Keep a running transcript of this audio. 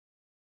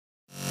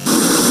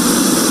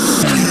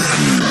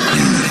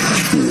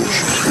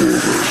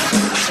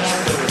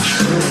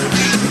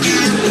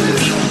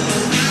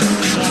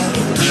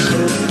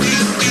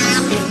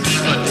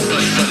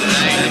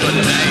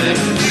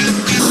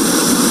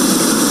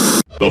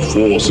The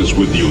Force is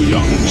with you,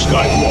 young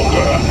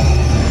Skywalker.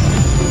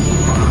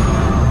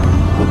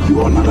 But you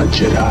are not a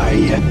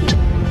Jedi yet.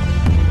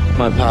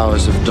 My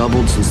powers have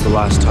doubled since the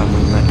last time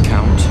we met,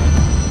 Count.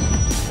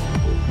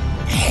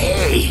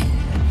 Pain,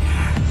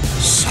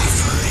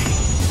 suffering,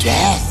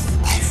 death,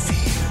 I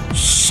fear.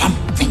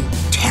 Something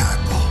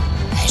terrible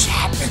has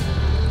happened.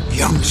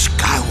 Young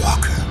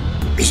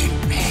Skywalker is in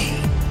pain.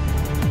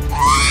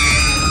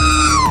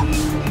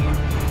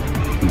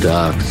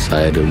 Dark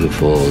side of the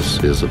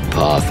Force is a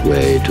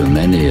pathway to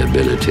many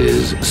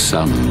abilities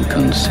some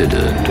consider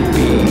to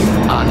be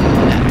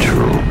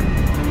unnatural.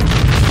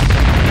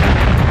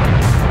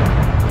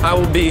 I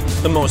will be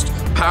the most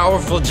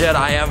powerful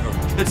Jedi ever.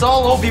 It's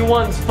all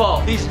Obi-Wan's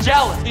fault. He's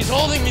jealous. He's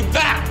holding me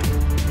back.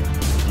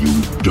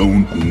 You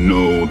don't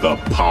know the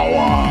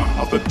power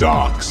of the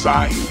dark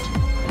side.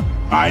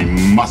 I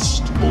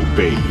must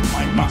obey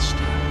my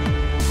master.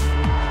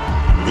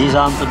 These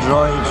aren't the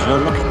droids you're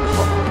looking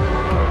for.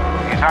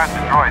 These aren't the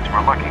droids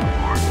we're looking for.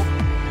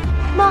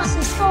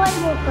 Master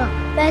Skywalker,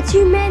 there are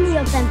too many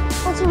of them.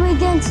 What are we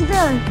going to do?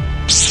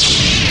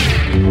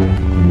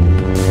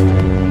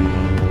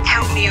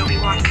 Help me,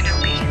 Obi-Wan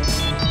Kenobi.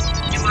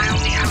 You're my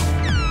only hope.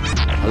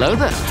 Hello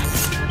there.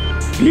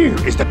 Fear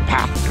is the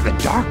path to the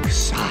dark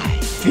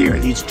side.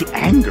 Fear leads to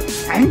anger.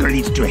 Anger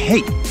leads to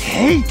hate.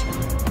 Hate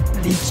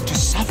leads to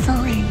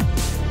suffering.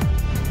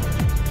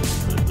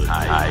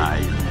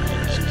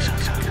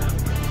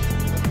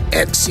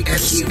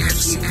 Execute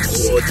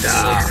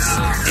Order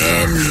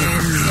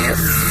NF.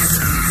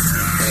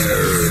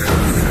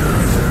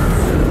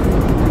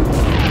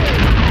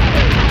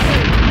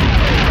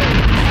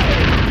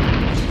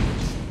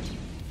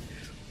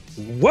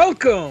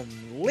 Welcome,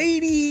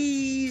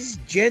 ladies,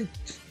 gentlemen,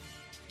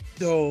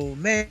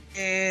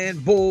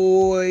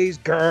 boys,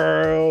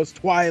 girls,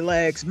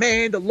 Twi'leks,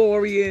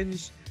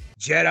 Mandalorians,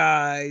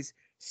 Jedis,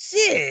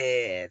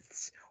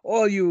 Siths,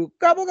 all you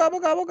gobble, gobble,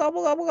 gobble,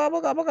 gobble, gobble,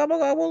 gobble, gobble, gobble,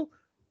 gobble,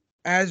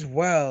 as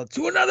well,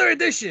 to another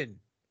edition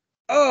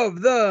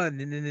of the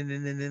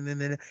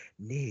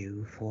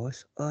New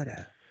Force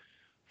Order.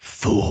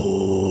 For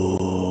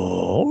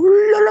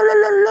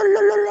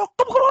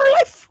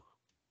life.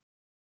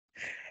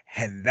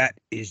 And that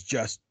is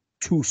just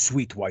too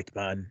sweet, white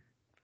man.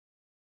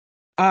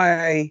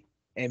 I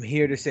am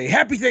here to say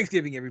happy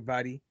Thanksgiving,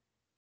 everybody.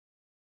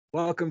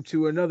 Welcome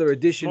to another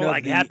edition More of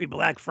like Happy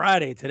Black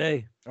Friday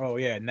today. Oh,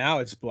 yeah, now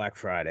it's Black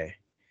Friday.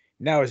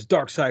 Now it's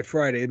Dark Side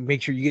Friday. And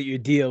make sure you get your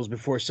deals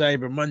before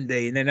Cyber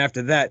Monday. And then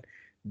after that,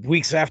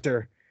 weeks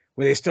after,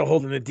 where they're still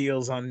holding the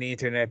deals on the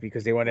internet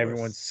because they want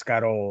everyone's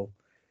Scott all.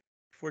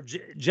 For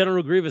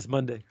General Grievous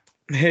Monday.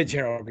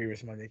 General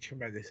Grievous Monday.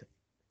 Tremendous.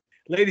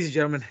 Ladies and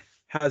gentlemen,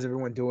 how's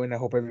everyone doing? I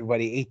hope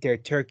everybody ate their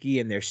turkey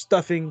and their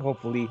stuffing.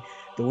 Hopefully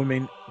the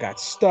women got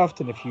stuffed.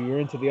 And if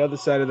you're into the other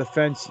side of the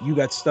fence, you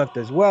got stuffed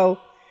as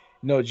well.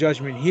 No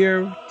judgment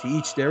here. To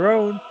each their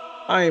own.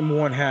 I am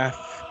one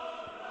half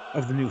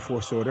of the New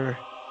Force Order.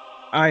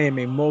 I am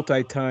a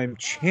multi-time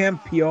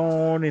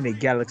champion in a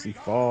galaxy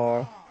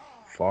far,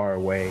 far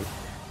away.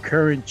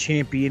 Current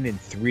champion in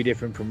 3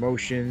 different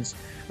promotions.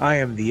 I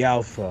am the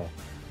Alpha,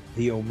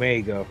 the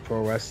Omega of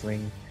pro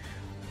wrestling.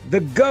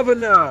 The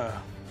governor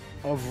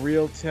of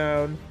Real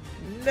Town.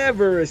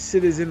 Never a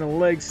citizen of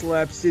Leg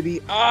Slap City.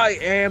 I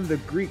am the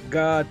Greek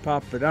god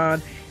Papadon,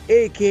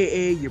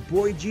 aka your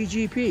boy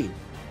GGP.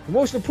 And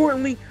most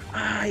importantly,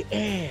 I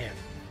am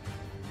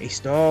a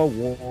Star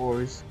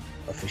Wars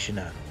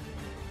aficionado.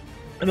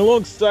 And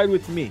alongside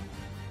with me,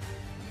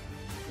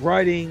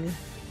 riding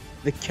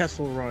the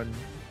Kessel Run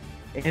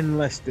in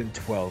less than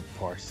 12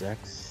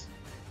 parsecs,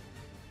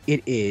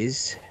 it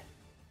is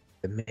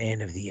the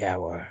man of the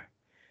hour,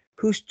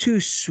 who's too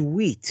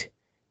sweet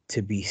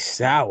to be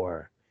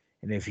sour.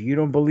 And if you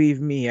don't believe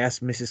me,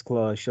 ask Mrs.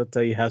 Claus. She'll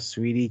tell you how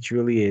sweet he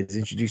truly is.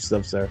 Introduce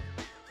yourself, sir.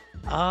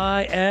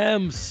 I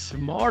am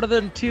smarter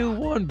than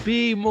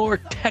 2-1B, more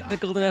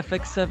technical than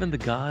FX7, the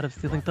god of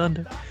stealing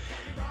thunder,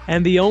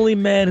 and the only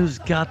man who's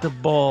got the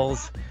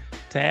balls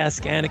to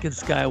ask Anakin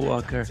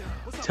Skywalker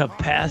to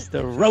pass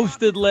the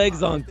roasted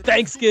legs on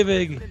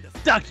Thanksgiving,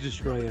 Dr.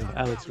 Destroyer,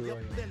 Alex Arroyo.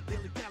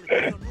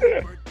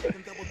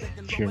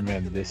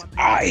 Tremendous.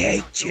 I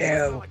hate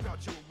you.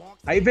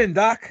 How you been,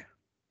 Doc?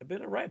 I've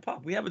been all right,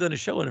 Pop. We haven't done a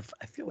show in,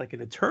 I feel like,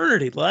 an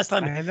eternity. The last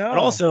time, I know. But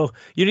also,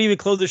 you didn't even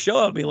close the show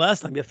on me last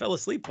time. You fell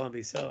asleep on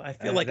me, so I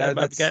feel like I'm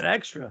about to get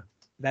extra.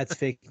 That's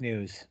fake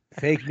news.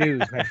 Fake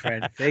news, my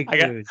friend. Fake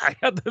news. I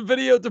got the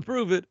video to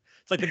prove it.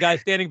 It's like the guy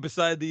standing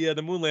beside the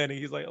moon landing.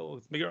 He's like, "Oh,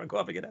 let's make it on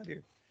coffee. Get out of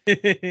here."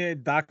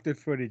 Doctor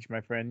footage,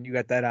 my friend. You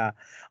got that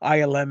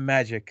ILM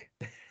magic.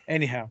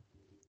 Anyhow,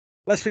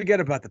 let's forget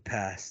about the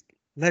past.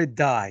 Let it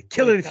die.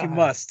 Kill it if you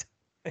must.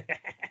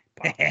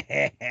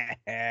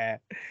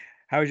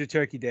 How was your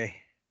turkey day?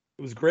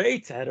 It was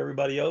great. I had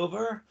everybody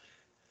over.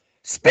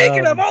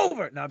 Speaking of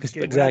over, no, I'm just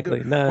kidding.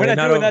 Exactly. We're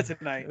not doing that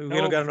tonight. We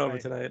don't got an over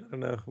tonight. I don't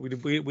know. We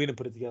didn't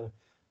put it together.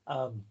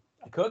 I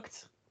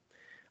cooked.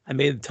 I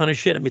made a ton of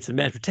shit. I made some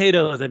mashed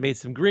potatoes. I made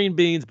some green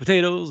beans,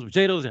 potatoes.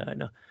 Yeah, I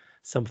know.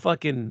 some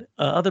fucking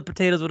other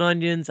potatoes with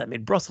onions. I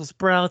made Brussels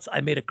sprouts.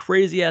 I made a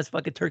crazy ass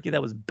fucking turkey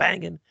that was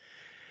banging.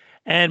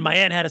 And my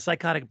aunt had a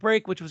psychotic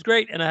break, which was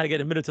great. And I had to get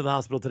admitted to the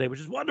hospital today, which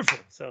is wonderful.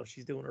 So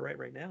she's doing all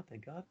right now.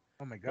 Thank God.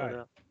 Oh my God.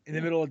 But, in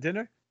the middle of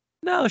dinner?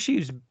 No,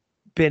 she's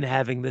been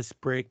having this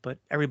break, but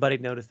everybody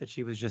noticed that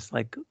she was just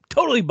like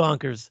totally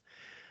bonkers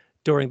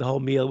during the whole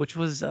meal, which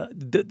was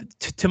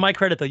to my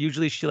credit though.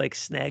 Usually she like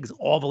snags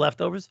all the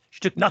leftovers.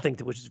 She took nothing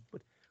to, which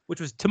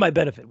was to my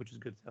benefit, which was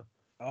good. So.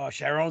 Oh,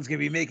 Sharon's gonna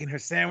be making her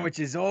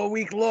sandwiches all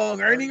week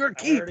long, earning her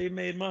keep. I already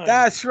made mine.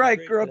 That's right,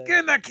 girl. Get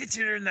in that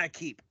kitchen, earn that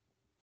keep.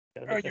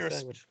 Earn your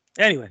sandwich.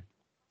 Anyway,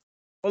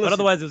 well, but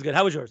otherwise it was good.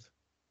 How was yours?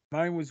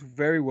 Mine was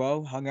very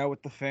well. Hung out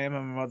with the fam at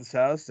my mother's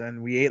house,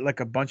 and we ate like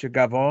a bunch of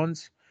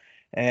gavons,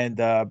 and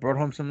brought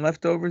home some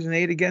leftovers and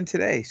ate again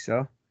today.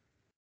 So,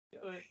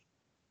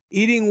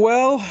 eating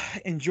well,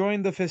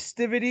 enjoying the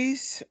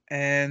festivities,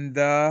 and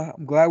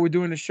I'm glad we're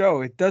doing the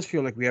show. It does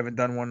feel like we haven't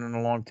done one in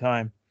a long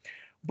time,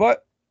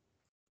 but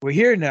we're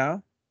here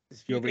now.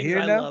 You over here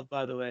now? I love,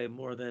 by the way,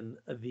 more than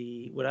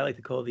what I like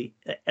to call the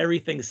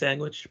everything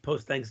sandwich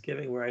post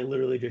Thanksgiving, where I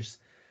literally just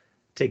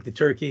take the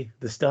turkey,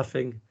 the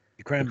stuffing,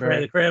 the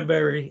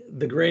cranberry,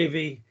 the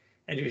gravy,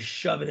 and just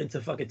shove it into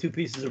fucking 2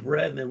 pieces of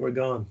bread, and then we're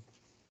gone.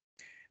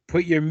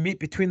 Put your meat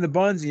between the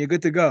buns, and you're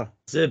good to go.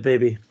 That's it,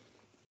 baby.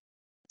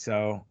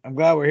 So I'm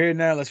glad we're here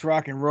now. Let's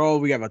rock and roll.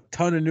 We have a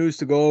ton of news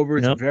to go over.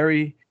 It's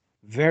very,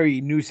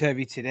 very news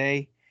heavy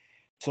today.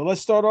 So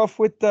let's start off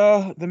with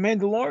the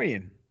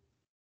Mandalorian.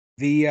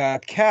 The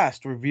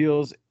cast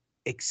reveals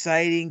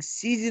exciting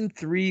season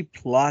 3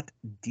 plot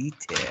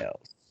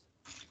details.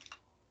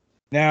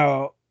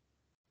 Now,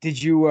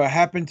 did you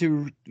happen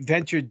to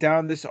venture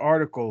down this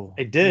article?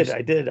 I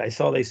did. I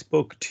saw they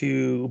spoke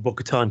to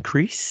Bo-Katan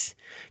Kryze,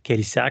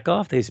 Katie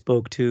Sackhoff. They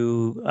spoke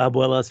to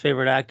Abuela's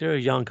favorite actor,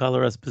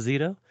 Giancarlo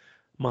Esposito,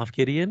 Moff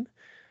Gideon.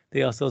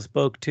 They also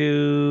spoke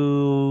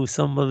to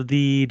some of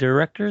the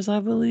directors, I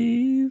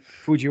believe.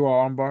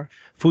 Fujiwara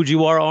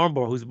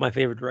Armbar, who's my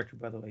favorite director,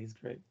 by the way. He's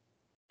great.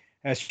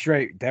 That's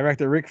right.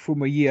 Director Rick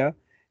Famuyiwa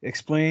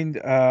explained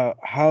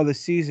how the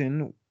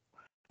season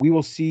we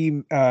will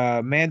see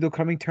Mando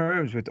coming to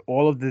terms with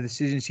all of the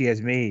decisions he has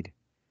made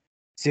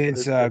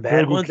since the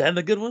bad ones and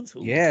the good ones.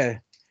 Ooh. Yeah,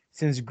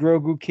 since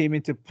Grogu came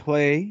into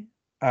play.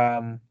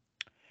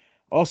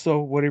 Also,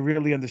 what he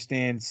really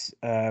understands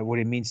what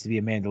it means to be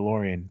a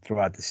Mandalorian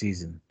throughout the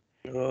season.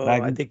 Oh,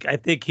 I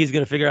think he's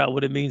gonna figure out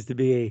what it means to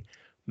be a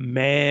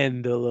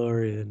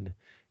Mandalorian.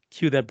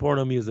 Cue that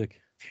porno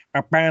music.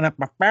 That's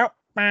the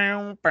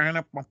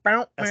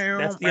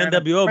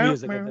NWO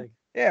music, I think.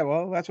 Yeah,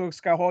 well, that's what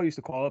Scott Hall used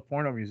to call it,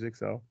 porno music,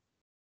 so.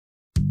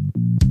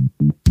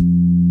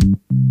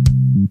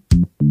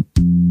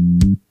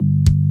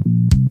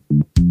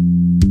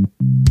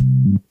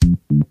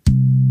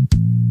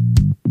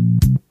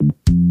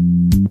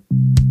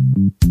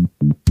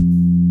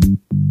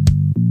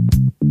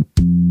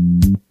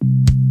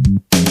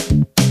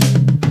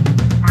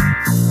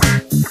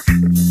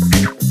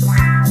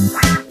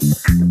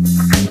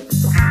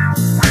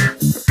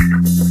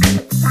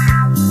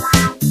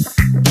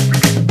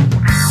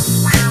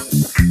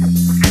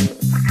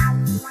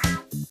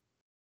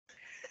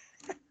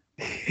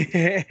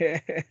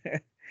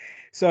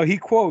 So he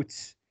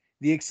quotes,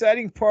 "The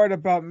exciting part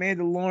about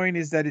Mandalorian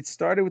is that it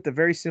started with a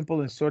very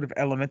simple and sort of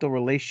elemental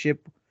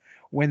relationship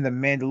when the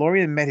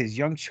Mandalorian met his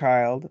young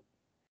child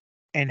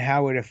and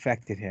how it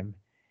affected him.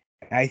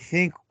 I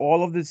think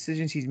all of the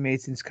decisions he's made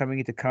since coming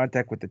into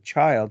contact with the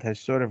child has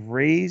sort of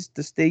raised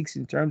the stakes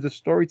in terms of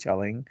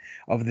storytelling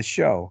of the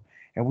show.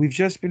 And we've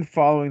just been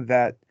following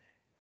that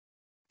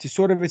to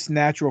sort of its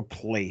natural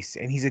place.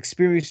 And he's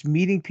experienced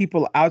meeting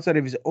people outside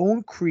of his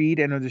own creed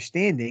and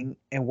understanding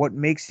and what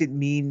makes it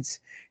means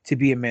to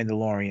be a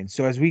Mandalorian.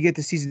 So as we get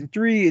to season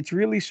 3, it's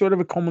really sort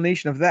of a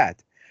culmination of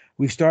that.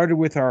 We've started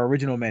with our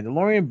original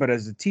Mandalorian, but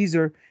as the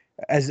teaser,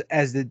 as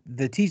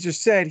the teaser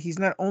said, he's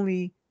not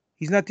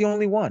the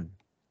only one,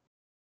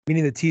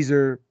 meaning the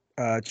teaser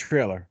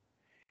trailer.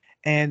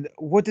 And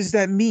what does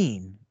that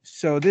mean?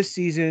 So this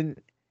season,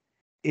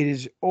 it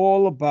is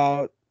all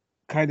about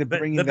kind of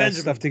bringing that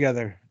stuff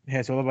together. Yeah,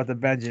 it's all about the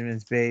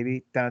Benjamins,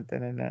 baby. Dun,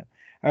 dun, dun, dun.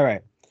 All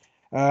right.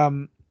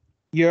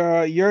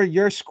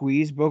 Your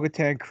squeeze,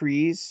 Bo-Katan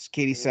Kryze,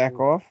 Katie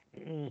Sackhoff.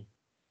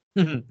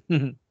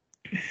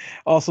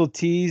 Also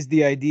teased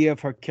the idea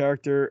of her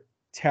character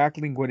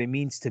tackling what it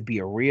means to be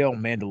a real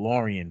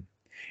Mandalorian,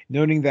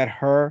 noting that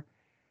her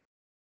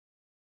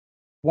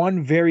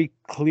one very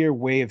clear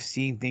way of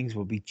seeing things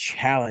will be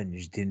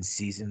challenged in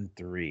season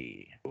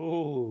 3.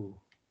 Ooh.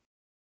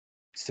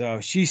 So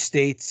she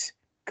states,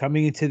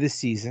 coming into the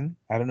season,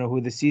 I don't know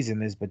who the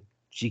season is, but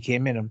she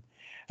came in them.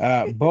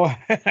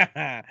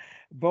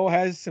 Bo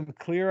has some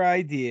clear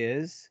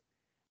ideas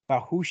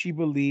about who she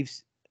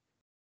believes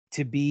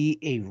to be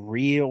a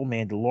real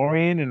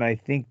Mandalorian, and I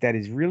think that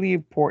is really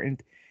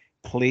important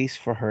place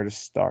for her to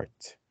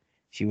start.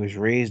 She was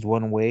raised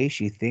one way,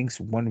 she thinks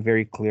one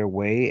very clear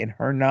way, and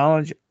her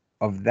knowledge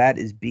of that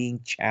is being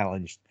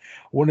challenged.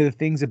 One of the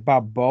things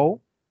about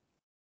Bo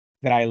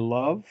that I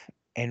love,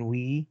 and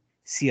we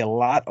see a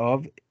lot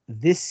of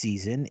this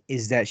season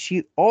is that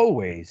she's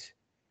always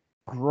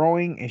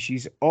growing and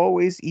she's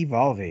always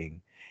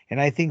evolving. And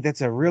I think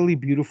that's a really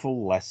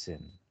beautiful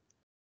lesson.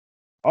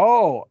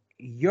 Oh,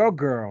 your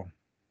girl,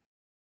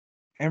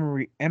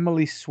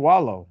 Emily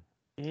Swallow,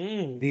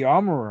 the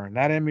armorer,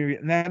 not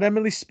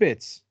Emily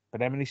Spitz,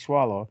 but Emily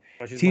Swallow.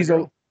 Oh, she's Tease my a,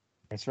 girl.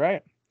 that's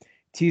right.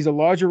 Tease a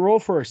larger role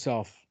for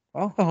herself.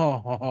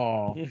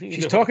 Oh,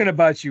 she's talking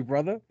about you,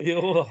 brother.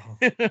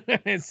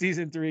 In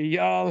season 3,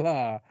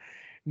 y'all,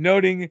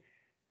 noting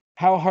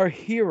how her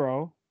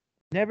hero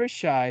never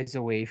shies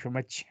away from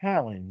a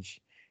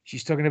challenge.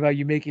 She's talking about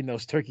you making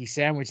those turkey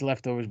sandwich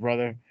leftovers,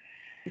 brother,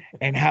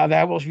 and how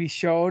that will be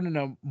shown in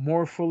a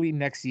more fully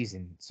next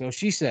season. So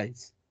she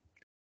says,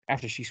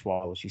 after she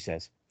swallows, she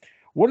says,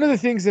 one of the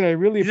things that I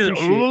really one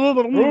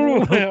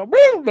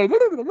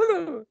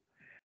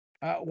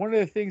of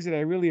the things that I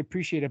really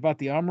appreciate about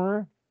the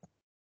armorer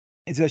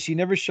is that she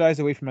never shies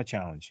away from a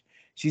challenge.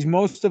 She's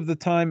most of the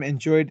time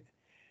enjoyed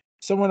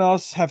someone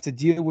else have to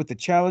deal with the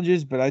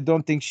challenges, but I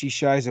don't think she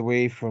shies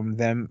away from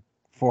them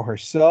for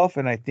herself.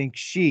 And I think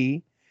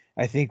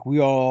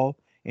we all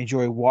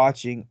enjoy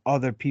watching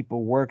other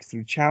people work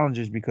through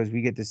challenges because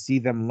we get to see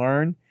them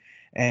learn.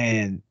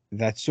 And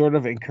that sort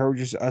of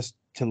encourages us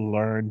to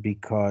learn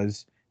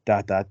because ...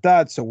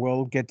 So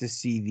we'll get to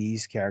see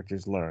these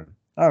characters learn.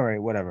 All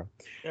right, whatever.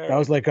 All That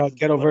was right. like a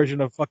ghetto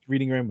version of fucking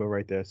Reading Rainbow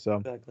right there. So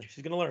Exactly.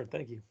 She's gonna learn.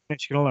 Thank you.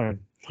 she's gonna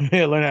learn.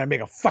 Learn how to make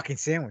a fucking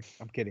sandwich.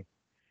 I'm kidding.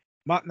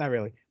 Not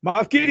really.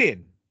 Moff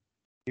Gideon,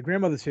 your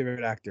grandmother's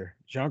favorite actor,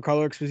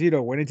 Giancarlo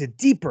Esposito, went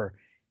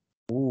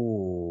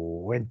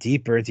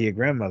deeper into your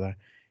grandmother,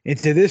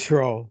 into this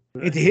role,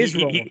 into his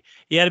role. He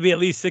had to be at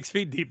least 6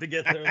 feet deep to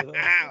get there.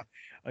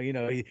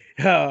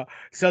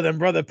 Southern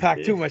brother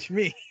packed too much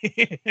meat.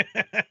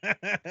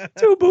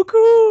 Too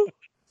buku.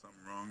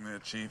 Something wrong there,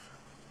 Chief?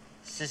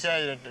 She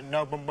said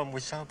no boom boom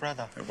with so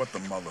brother. Hey, what the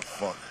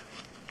motherfucker?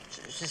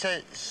 She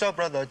said so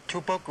brother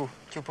chupoku.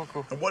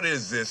 And what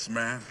is this,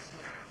 man?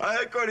 I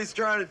think what he's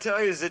trying to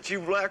tell you is that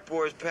you black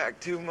boys pack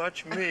too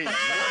much meat.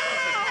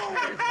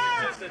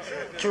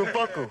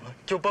 Chupoku.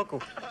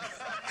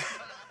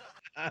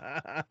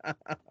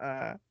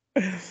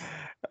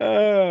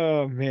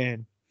 Oh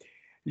man.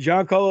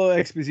 Giancarlo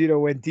Esposito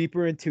went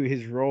deeper into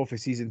his role for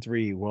season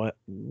 3,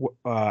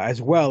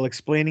 as well,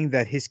 explaining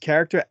that his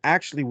character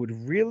actually would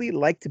really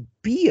like to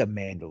be a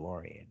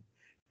Mandalorian.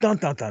 Dun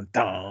dun dun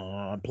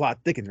dun. Plot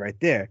thickens right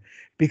there.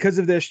 Because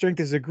of their strength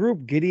as a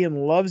group,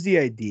 Gideon loves the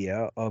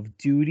idea of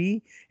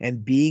duty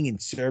and being in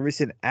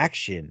service and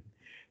action,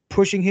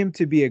 pushing him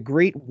to be a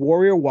great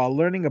warrior while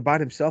learning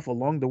about himself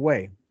along the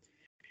way.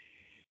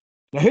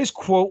 Now his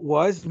quote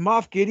was,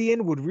 Moff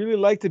Gideon would really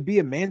like to be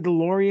a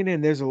Mandalorian,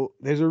 and there's a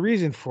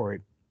reason for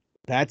it.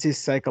 That's his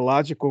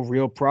psychological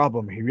real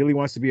problem. He really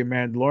wants to be a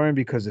Mandalorian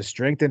because the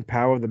strength and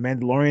power of the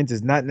Mandalorians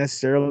is not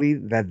necessarily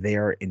that they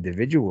are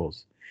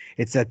individuals.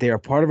 It's that they are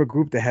part of a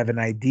group that have an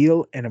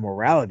ideal and a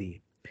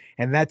morality.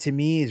 And that to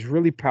me is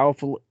really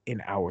powerful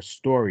in our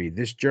story.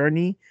 This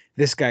journey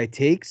this guy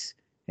takes,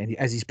 and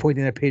as he's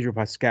pointing at Pedro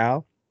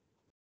Pascal,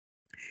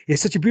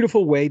 is such a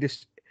beautiful way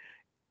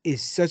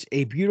is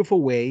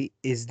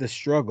the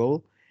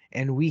struggle,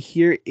 and we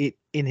hear it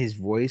in his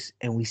voice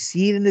and we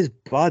see it in his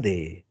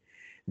body.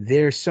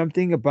 There's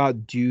something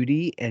about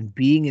duty and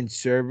being in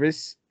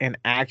service and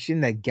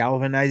action that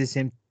galvanizes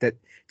him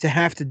to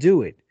have to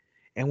do it.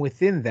 And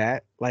within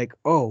that, like,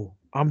 oh,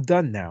 I'm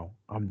done now.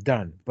 I'm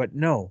done. But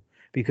no,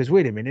 because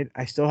wait a minute,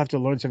 I still have to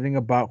learn something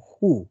about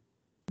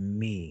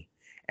me.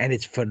 And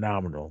it's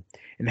phenomenal.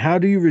 And how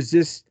do you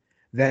resist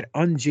that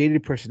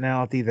unjaded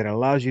personality that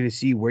allows you to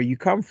see where you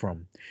come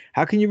from?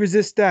 How can you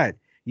resist that?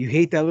 You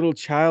hate that little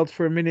child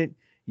for a minute.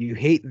 You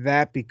hate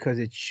that because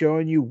it's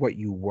showing you what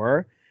you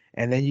were,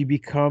 and then you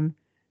become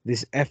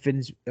this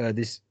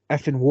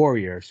effing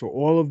warrior. So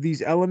all of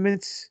these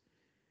elements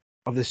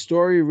of the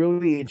story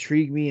really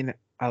intrigue me and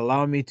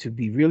allow me to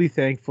be really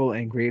thankful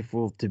and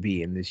grateful to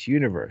be in this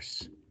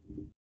universe.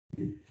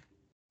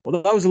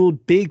 Well, that was a little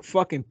big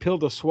fucking pill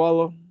to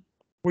swallow.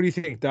 What do you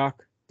think,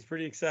 Doc?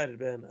 Pretty excited,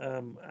 man.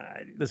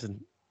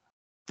 Listen,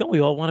 don't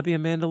we all want to be a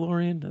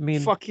Mandalorian? I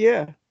mean, fuck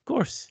yeah, of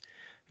course.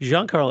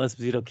 Giancarlo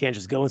Esposito can't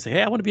just go and say,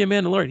 "Hey, I want to be a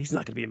Mandalorian." He's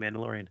not going to be a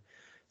Mandalorian.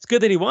 It's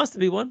good that he wants to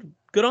be one.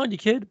 Good on you,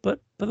 kid. But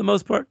for the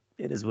most part,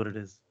 it is what it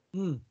is.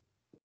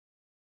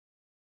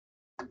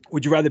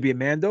 Would you rather be a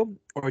Mando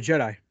or a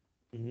Jedi?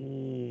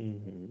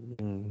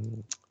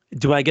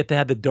 Do I get to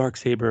have the dark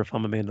saber if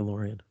I'm a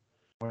Mandalorian?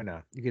 Why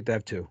not? You get to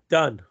have 2.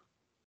 Done.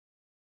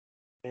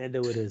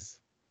 Mando it is.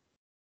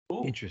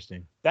 Ooh.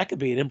 Interesting. That could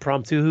be an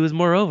impromptu who is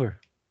moreover.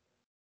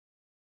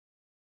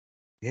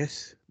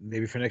 Yes,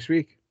 maybe for next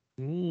week.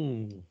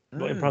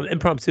 Well,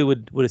 impromptu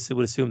would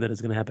assume that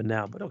it's going to happen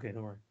now, but okay,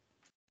 don't worry.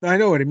 I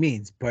know what it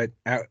means, but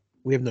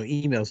we have no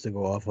emails to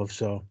go off of,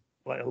 so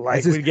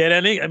like we get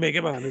any? I mean,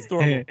 come on, it's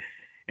normal.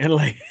 And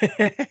like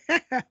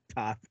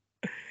pop,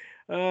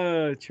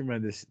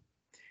 tremendous.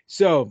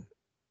 So,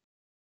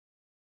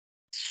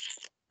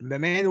 The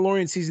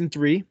Mandalorian season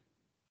 3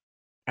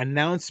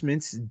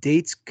 announcements,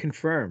 dates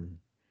confirmed.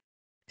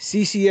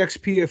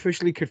 CCXP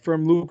officially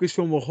confirmed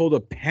Lucasfilm will hold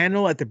a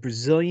panel at the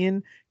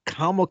Brazilian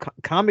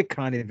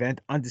Comic-Con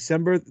event on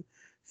December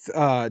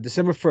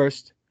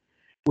 1st,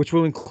 which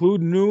will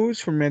include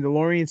news from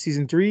Mandalorian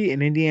Season 3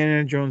 and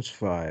Indiana Jones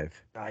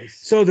 5. Nice.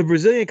 So the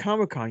Brazilian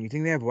Comic-Con, you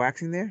think they have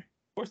waxing there?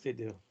 Of course they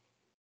do.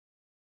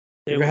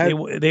 You ever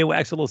had- They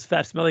wax all those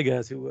fat, smelly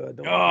guys who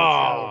don't.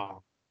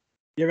 Oh.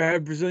 You ever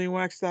had Brazilian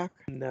wax, Doc?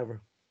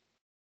 Never.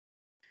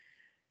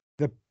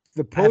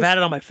 The I've had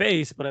it on my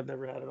face, but I've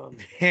never had it on.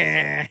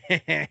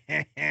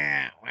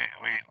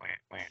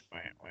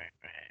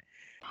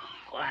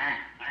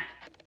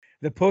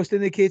 The post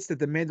indicates that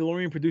the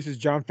Mandalorian producers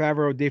Jon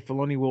Favreau and Dave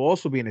Filoni will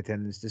also be in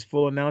attendance. This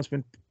full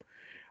announcement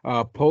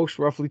post,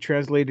 roughly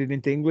translated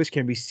into English,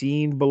 can be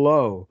seen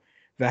below.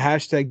 The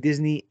hashtag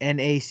Disney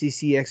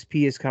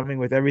NACCXP is coming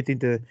with everything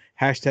to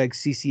hashtag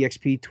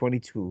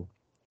CCXP22.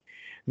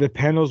 The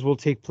panels will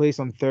take place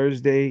on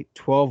Thursday,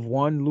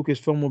 12/1.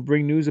 Lucasfilm will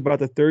bring news about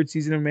the third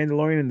season of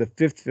Mandalorian and the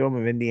fifth film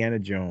of Indiana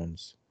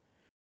Jones.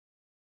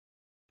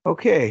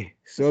 Okay,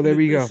 so there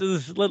we go.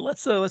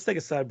 Let's take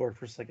a sidebar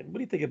for a second. What do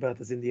you think about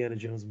this Indiana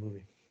Jones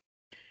movie?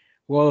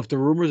 Well, if the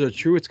rumors are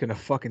true, it's gonna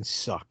fucking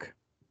suck.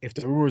 If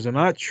the rumors are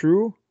not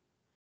true,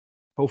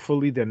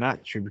 hopefully they're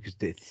not true, because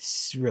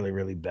it's really,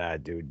 really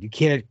bad, dude. You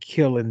can't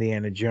kill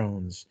Indiana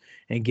Jones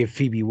and give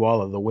Phoebe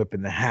Waller the whip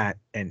and the hat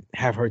and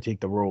have her take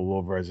the role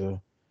over as a.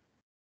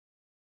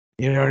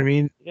 You know what I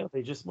mean? Yeah,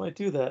 they just might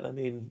do that. I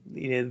mean,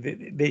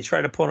 they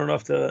tried to pawn it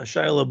off to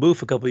Shia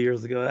LaBeouf a couple of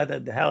years ago.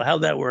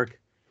 How'd that work?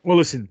 Well,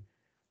 listen,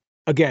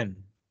 again,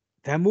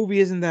 that movie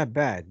isn't that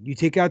bad. You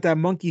take out that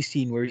monkey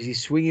scene where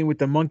he's swinging with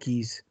the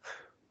monkeys.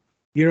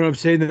 You know what I'm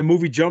saying? The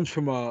movie jumps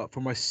from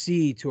a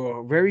C to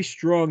a very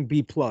strong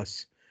B+.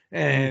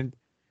 And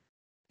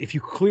if you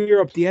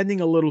clear up the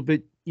ending a little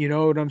bit, you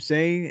know what I'm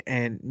saying,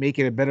 and make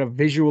it a better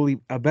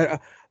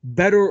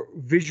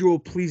visual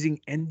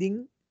pleasing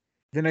ending,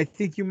 then I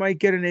think you might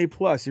get an A+.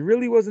 It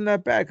really wasn't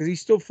that bad because he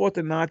still fought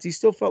the Nazis,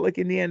 still felt like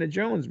Indiana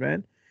Jones,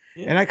 man.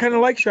 Yeah. And I kind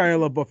of like Shia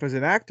LaBeouf as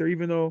an actor,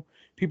 even though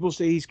people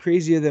say he's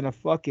crazier than a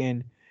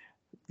fucking,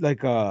 what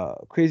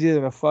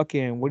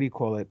do you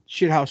call it,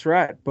 shithouse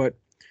rat. But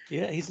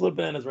yeah, he's a little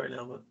bananas right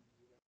now, but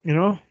you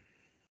know,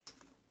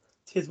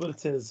 it is what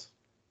it is.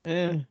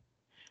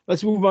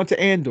 Let's move on to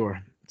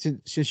Andor,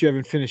 since you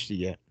haven't finished it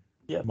yet.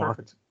 Yeah, Mark.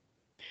 Perfect.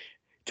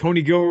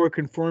 Tony Gilroy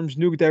confirms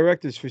new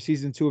directors for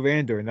season 2 of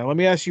Andor. Now, let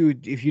me ask you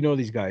if you know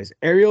these guys: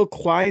 Ariel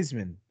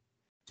Kleisman,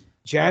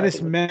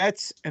 Janice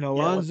Metz, and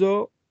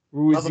Alonzo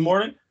Ruiz. Alonzo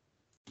Mourning.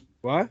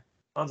 What?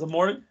 Alonzo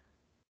Mourning.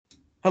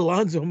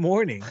 Alonzo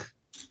Mourning.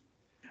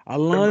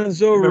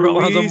 Alonzo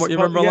Ruiz. You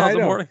remember Alonzo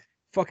Mourning?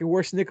 Fucking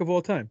worst Nick of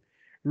all time.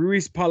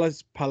 Ruiz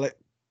Palacios.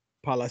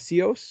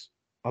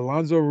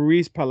 Alonzo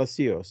Ruiz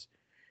Palacios.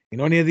 You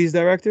know any of these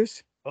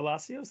directors?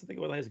 Palacios? I think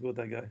I went to high school with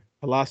that guy.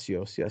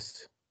 Palacios,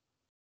 yes.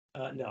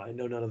 No, I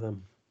know none of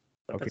them.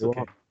 Okay,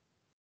 well,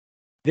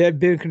 they've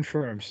been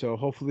confirmed, so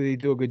hopefully they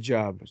do a good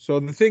job. So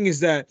the thing is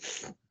that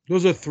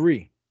those are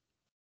 3.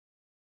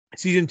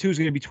 Season 2 is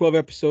going to be 12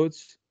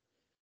 episodes,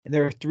 and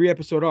there are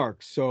 3-episode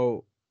arcs.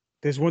 So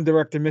there's one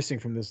director missing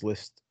from this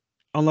list,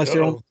 unless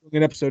they're only doing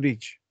an episode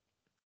each.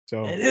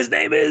 So, and his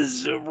name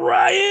is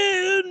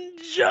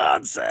Rian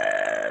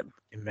Johnson.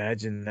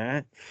 Imagine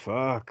that.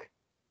 Fuck.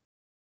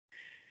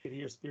 You can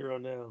hear Spiro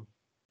now.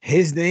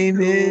 His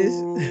name is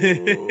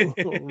Rian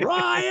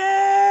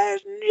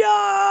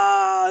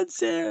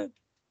Johnson.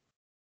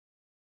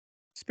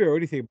 Spiro, what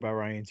do you think about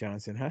Rian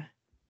Johnson, huh?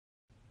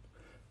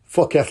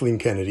 Fuck Kathleen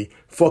Kennedy.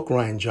 Fuck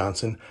Rian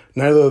Johnson.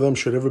 Neither of them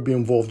should ever be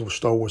involved with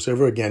Star Wars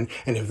ever again.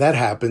 And if that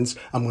happens,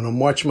 I'm going to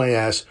march my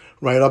ass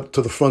right up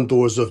to the front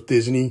doors of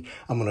Disney.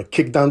 I'm going to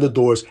kick down the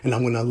doors, and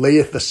I'm going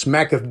to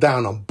smacketh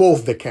down on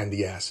both the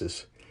candy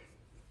asses.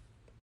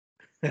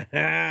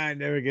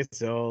 Never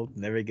gets old.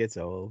 Never gets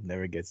old.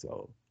 Never gets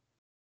old.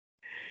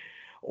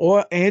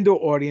 Andor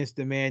audience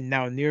demand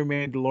now near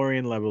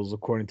Mandalorian levels,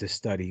 according to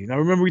study. Now,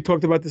 remember we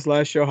talked about this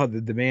last show, how the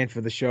demand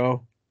for the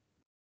show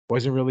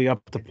wasn't really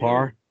up to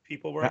par.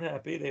 People weren't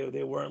happy.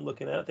 They weren't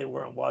looking at it. They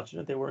weren't watching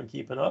it. They weren't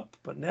keeping up.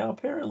 But now,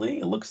 apparently,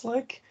 it looks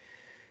like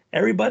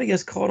everybody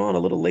has caught on a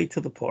little late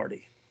to the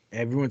party.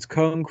 Everyone's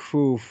kung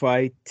fu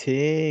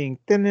fighting.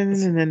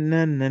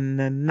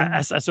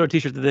 I saw a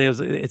T-shirt today.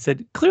 It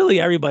said,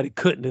 clearly everybody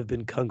couldn't have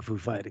been kung fu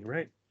fighting,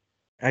 right?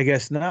 I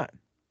guess not.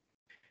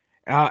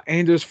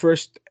 Andor's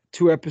first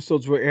 2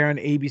 episodes will air on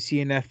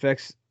ABC and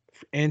FX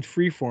and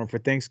Freeform for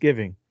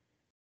Thanksgiving.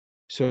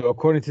 So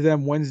according to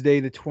them,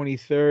 Wednesday the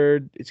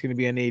 23rd, it's going to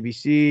be on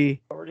ABC.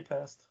 Already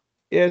passed.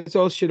 Yeah, it's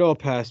all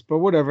passed, but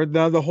whatever.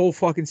 Now the whole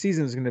fucking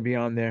season is going to be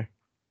on there.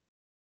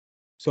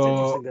 So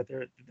it's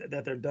interesting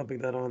that they're dumping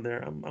that on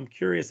there. I'm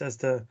curious as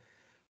to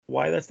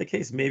why that's the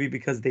case. Maybe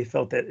because they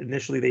felt that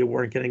initially they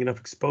weren't getting enough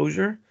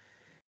exposure,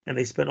 and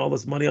they spent all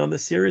this money on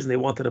this series, and they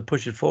wanted to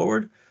push it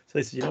forward. So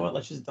they said, you know what?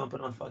 Let's just dump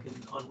it on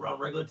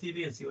regular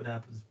TV and see what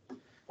happens.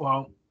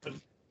 Well,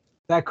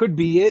 that could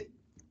be it,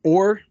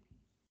 or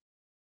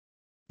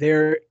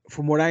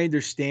from what I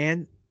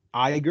understand,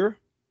 Iger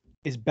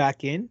is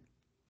back in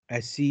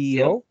as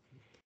CEO.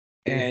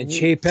 And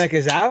Mhm. Chapek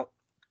is out.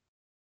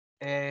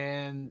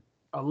 And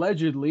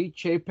allegedly,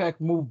 Chapek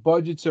moved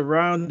budgets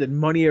around and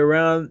money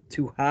around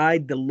to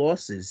hide the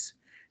losses,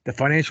 the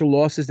financial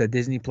losses that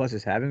Disney Plus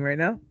is having right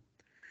now.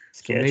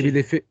 So maybe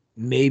Sketchy.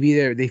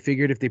 they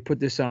figured if they put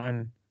this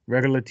on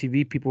regular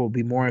TV, people will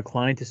be more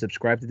inclined to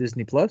subscribe to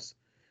Disney Plus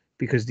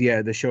because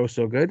the show's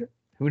so good.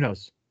 Who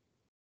knows?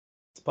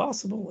 It's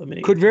possible. I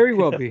mean, Could very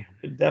well be.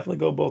 Could definitely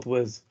go both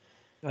ways.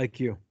 Like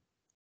you.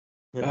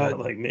 And not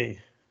like me.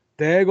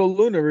 Diego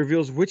Luna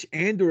reveals which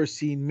Andor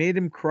scene made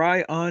him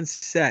cry on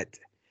set.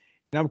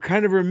 Now I'm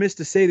kind of remiss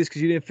to say this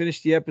because you didn't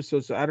finish the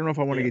episode, so I don't know if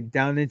I want to get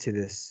down into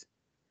this.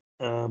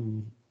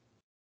 And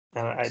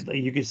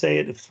you could say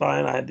it. It's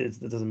fine. It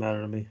doesn't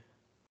matter to me.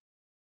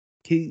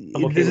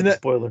 I'm okay with the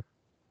spoiler.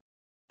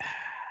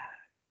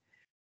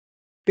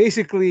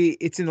 Basically,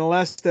 it's in the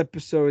last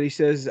episode. He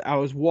says, I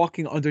was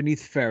walking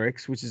underneath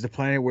Ferrix, which is the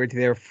planet where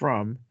they're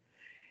from.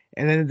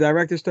 And then the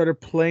director started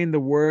playing the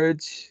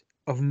words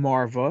of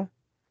Marva,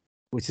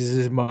 which is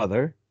his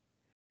mother.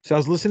 So I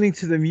was listening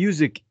to the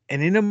music,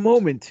 and in a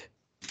moment,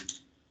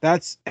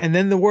 and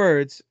then the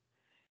words,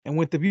 and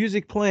with the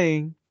music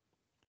playing,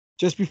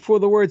 just before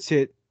the words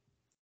hit,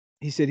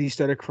 he said he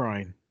started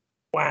crying.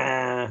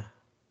 Wow.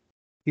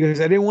 He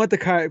goes, I didn't want the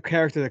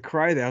character to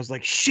cry there. I was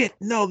like, shit,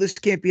 no, this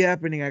can't be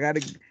happening.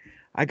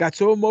 I got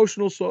so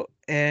emotional.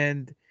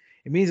 And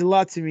it means a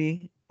lot to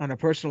me on a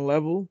personal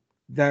level,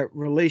 that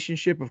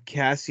relationship of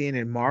Cassian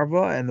and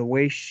Marva and the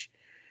way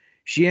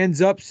she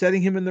ends up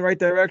setting him in the right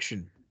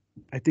direction.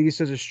 I think it's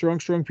such a strong,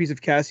 strong piece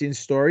of Cassian's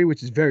story,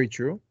 which is very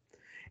true.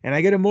 And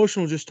I get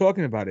emotional just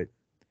talking about it.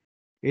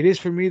 It is,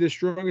 for me, the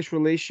strongest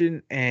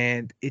relation,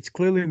 and it's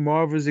clearly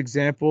Marva's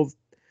example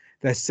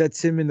that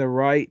sets him in the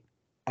right,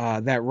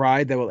 that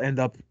ride that will end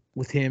up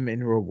with him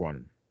in Rogue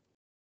One.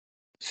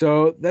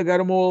 So that got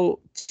him all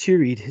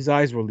teary. His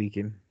eyes were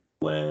leaking.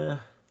 Well,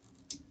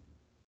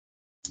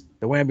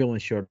 the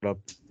ambulance showed up.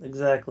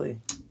 Exactly.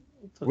 Okay.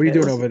 What are you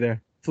doing over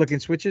there? Flicking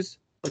switches?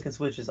 Flicking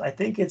switches. I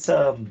think it's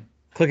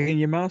clicking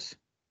your mouse.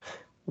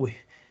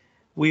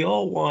 We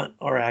all want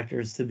our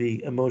actors to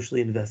be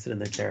emotionally invested in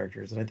their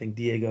characters, and I think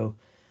Diego,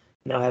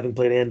 now having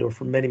played Andor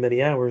for many,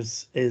 many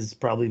hours, is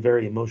probably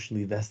very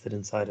emotionally vested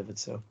inside of it.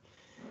 So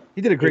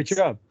he did a great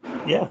job.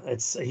 Yeah,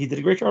 he did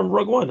a great job in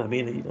Rogue One. I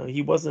mean,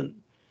 he wasn't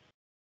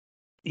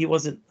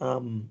what's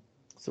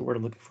the word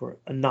I'm looking for?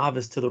 A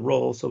novice to the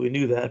role, so we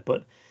knew that.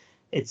 But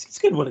it's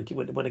good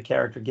when a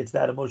character gets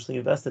that emotionally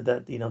invested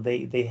that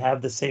they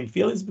have the same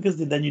feelings, because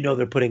then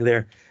they're putting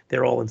their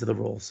all into the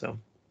role. So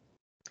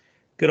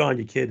good on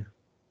you, kid.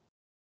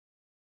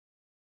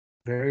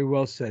 Very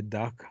well said,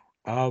 Doc.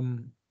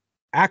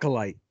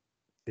 Acolyte,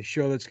 the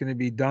show that's going to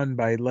be done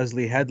by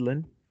Leslie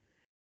Headland,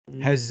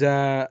 has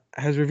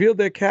revealed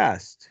their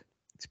cast.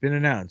 It's been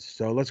announced.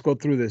 So let's go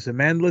through this.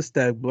 Amanda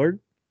Stabler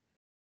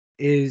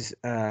is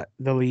the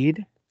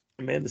lead.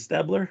 Amanda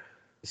Stabler?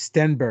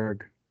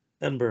 Stenberg,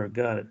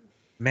 got it.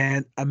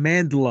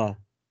 Amandla.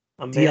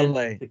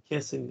 DLA. The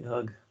kissing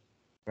hug.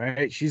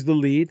 Right? She's the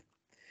lead.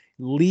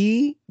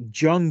 Lee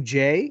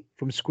Jung-jae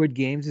from Squid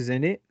Games is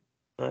in it.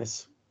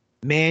 Nice.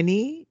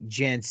 Manny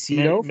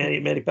Jacinto.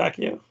 Manny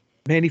Pacquiao?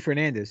 Manny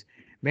Fernandez.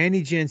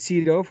 Manny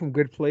Jacinto from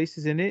Good Place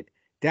is in it.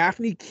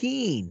 Daphne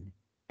Keene,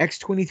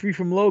 X-23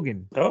 from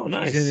Logan. Oh,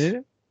 nice. She's in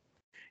it.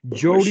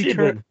 Jodie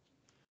Turner.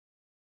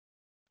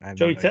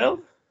 Joey Tell?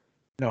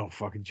 No,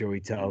 fucking Joey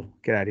Tell.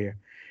 Get out of here.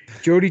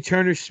 Jodie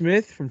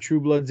Turner-Smith from True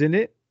Blood's in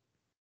it.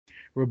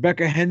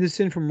 Rebecca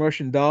Henderson from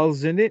Russian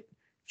Dolls in it.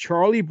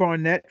 Charlie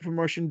Barnett from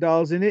Russian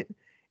Dolls in it.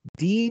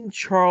 Dean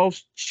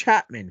Charles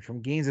Chapman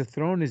from Games of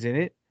Thrones is in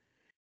it.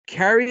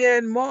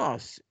 Carrie-Anne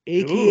Moss,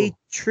 a.k.a.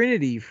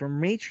 Trinity from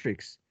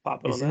Matrix,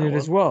 is in it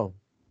as well.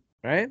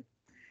 Right?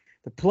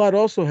 The plot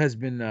also has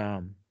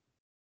been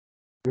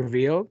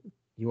revealed.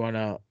 You want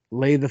to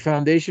lay the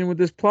foundation with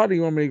this plot, or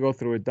you want me to go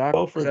through it, Doc?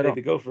 Go for it,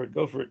 baby. Go for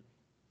it.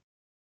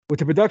 With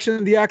the production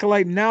of The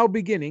Acolyte now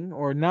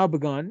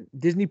begun,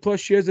 Disney Plus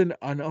shares an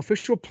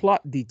official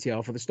plot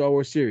detail for the Star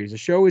Wars series. The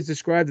show is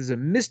described as a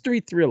mystery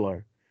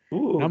thriller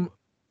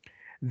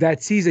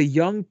that sees a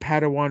young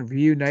Padawan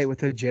reunite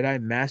with a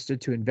Jedi Master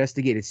to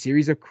investigate a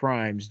series of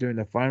crimes during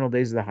the final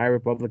days of the High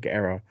Republic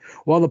era.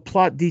 While the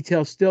plot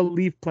details still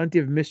leave plenty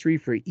of mystery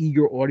for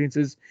eager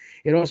audiences,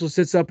 it also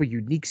sets up a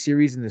unique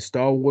series in the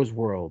Star Wars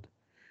world.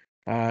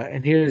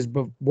 And here's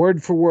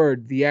word for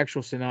word the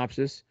actual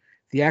synopsis.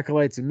 The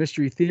Acolyte's a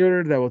mystery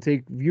theater that will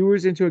take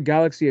viewers into a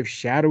galaxy of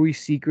shadowy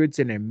secrets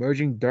and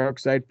emerging dark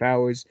side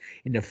powers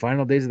in the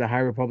final days of the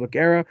High Republic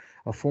era.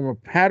 A former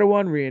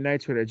Padawan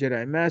reunites with a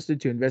Jedi Master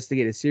to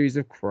investigate a series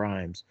of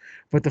crimes.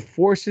 But the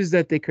forces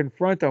that they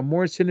confront are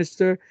more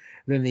sinister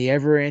than they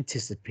ever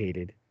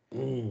anticipated.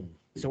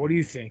 So what do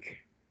you think?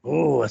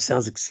 Oh, that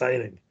sounds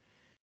exciting.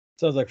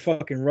 Sounds like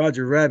fucking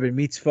Roger Rabbit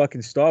meets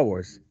fucking Star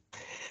Wars.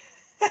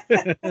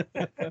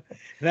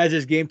 That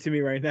just came to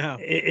me right now.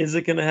 Is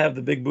it gonna have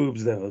the big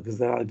boobs though? Because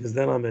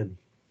then I'm in.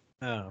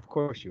 Oh, of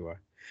course you are.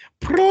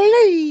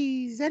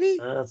 Please, Eddie.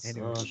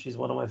 She's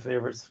one of my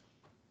favorites.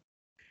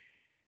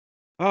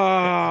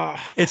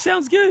 It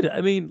sounds good.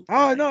 I mean,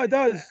 oh no, it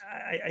does.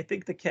 I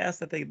think the cast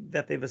that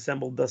they've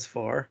assembled thus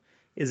far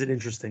is an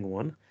interesting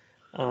one.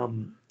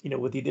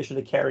 With the addition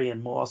of Carrie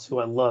Ann Moss, who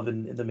I love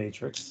in The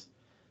Matrix,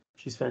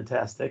 she's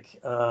fantastic.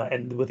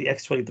 And with the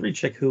X-23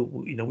 chick, who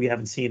we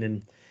haven't seen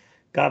in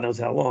God knows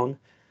how long.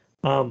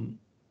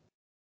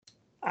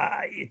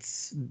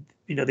 It's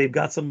they've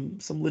got some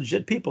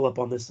legit people up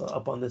on this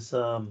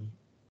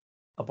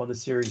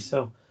series.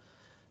 So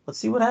let's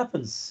see what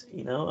happens.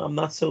 I'm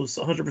not so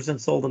 100%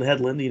 sold on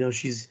Hedlund.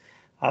 She's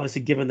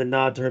obviously given the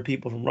nod to her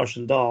people from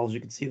Russian Dolls. You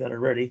can see that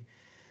already.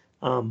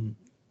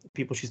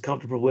 People she's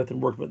comfortable with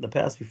and worked with in the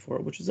past before,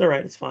 which is all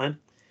right. It's fine.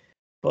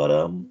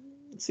 But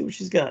let's see what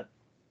she's got.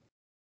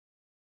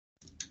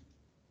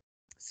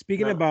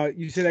 Speaking about,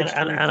 you said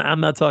and I'm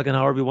not talking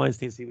Harvey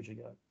Weinstein. See what you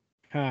got.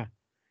 Huh.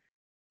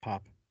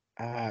 Pop.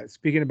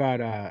 Speaking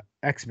about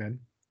X-Men,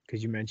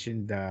 because you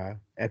mentioned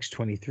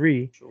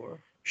X-23. Sure.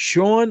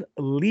 Sean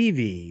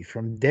Levy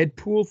from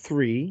Deadpool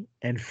 3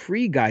 and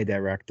Free Guy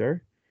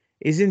director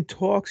is in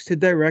talks to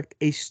direct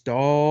a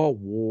Star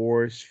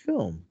Wars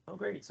film. Oh,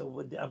 great.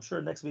 So I'm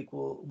sure next week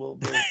we'll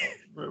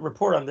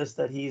report on this,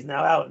 that he's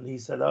now out, and he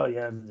said, oh,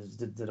 yeah, it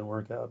didn't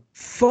work out.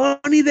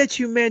 Funny that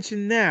you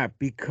mentioned that,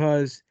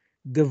 because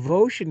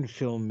Devotion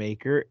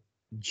filmmaker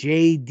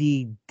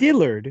J.D.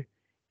 Dillard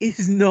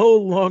is no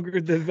longer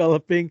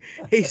developing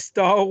a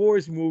Star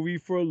Wars movie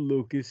for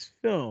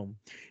Lucasfilm.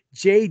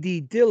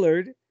 J.D.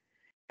 Dillard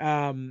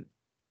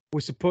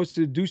was supposed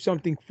to do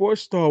something for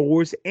Star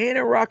Wars and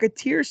a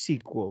Rocketeer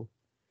sequel.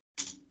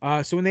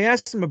 So when they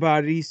asked him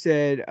about it, he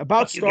said,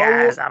 about Fuck Star you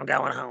guys, Wars, I'm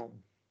going home.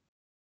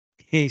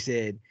 He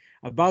said,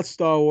 about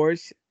Star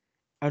Wars,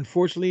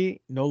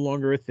 unfortunately, no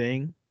longer a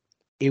thing.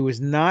 It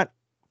was not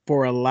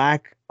for a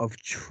lack of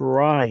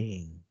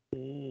trying,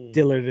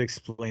 Dillard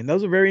explained.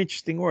 Those are very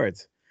interesting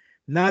words.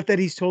 Not that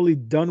he's totally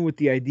done with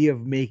the idea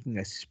of making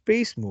a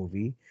space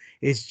movie.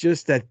 It's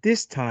just that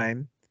this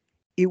time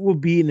it will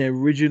be an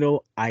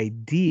original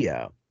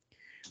idea.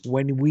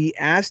 When we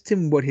asked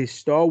him what his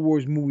Star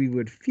Wars movie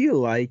would feel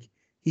like,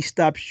 he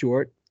stopped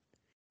short,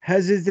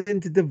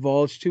 hesitant to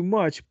divulge too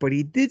much, but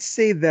he did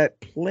say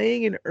that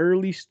playing an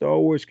early Star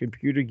Wars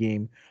computer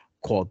game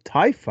called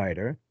TIE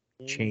Fighter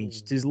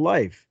changed his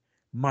life.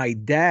 My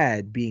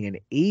dad, being an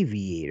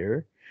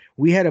aviator,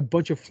 we had a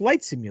bunch of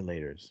flight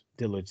simulators,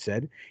 Dillard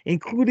said,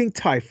 including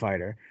TIE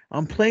Fighter.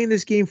 I'm playing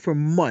this game for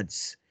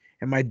months,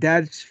 and my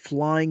dad's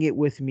flying it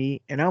with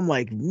me, and I'm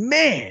like,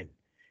 man,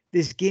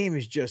 this game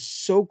is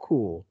just so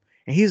cool.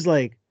 And he's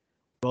like,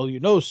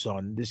 well,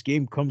 son, this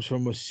game comes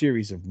from a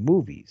series of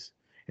movies.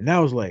 And I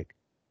was like,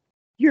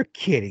 you're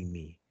kidding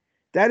me.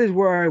 That is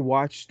where I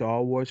watched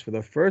Star Wars for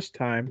the first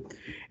time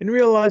and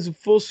realized the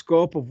full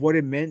scope of what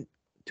it meant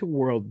to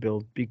world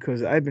build,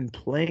 because I've been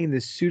playing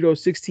this pseudo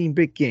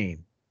 16-bit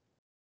game.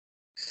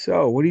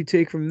 So, what do you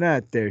take from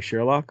that there,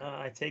 Sherlock?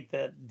 I take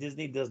that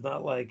Disney does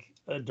not like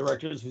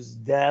directors whose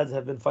dads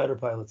have been fighter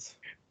pilots.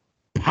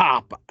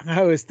 Pop!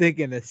 I was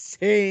thinking the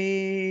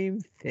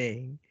same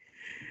thing.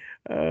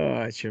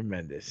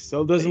 Tremendous.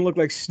 So it doesn't look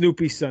like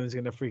Snoopy's son is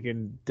going to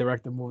freaking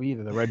direct the movie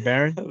either. The Red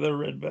Baron? The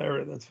Red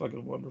Baron. That's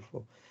fucking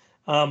wonderful.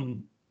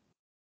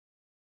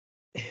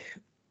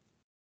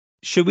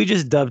 Should we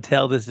just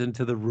dovetail this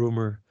into the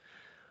rumor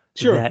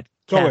that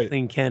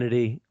Kathleen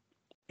Kennedy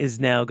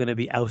is now going to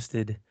be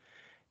ousted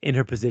in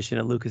her position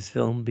at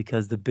Lucasfilm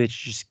because the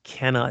bitch just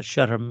cannot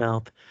shut her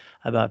mouth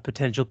about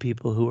potential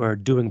people who are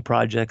doing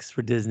projects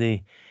for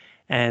Disney,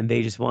 and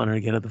they just want her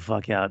to get her the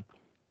fuck out?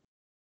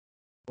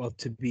 Well,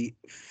 to be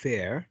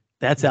fair,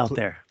 that's out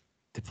there.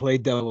 To play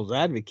devil's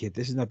advocate,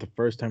 this is not the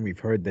first time we've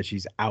heard that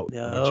she's out.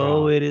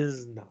 No, it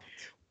is not.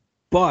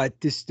 But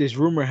this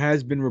rumor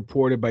has been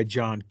reported by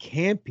John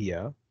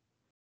Campea,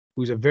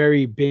 who's a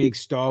very big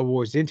Star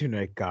Wars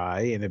internet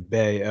guy and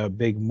a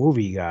big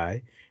movie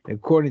guy. And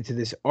according to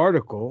this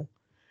article,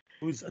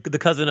 who's the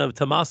cousin of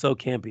Tommaso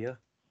Campea?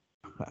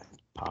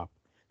 Pop.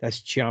 That's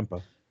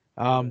Ciampa.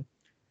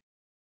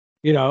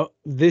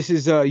 This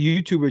is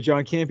YouTuber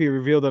John Campea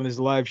revealed on his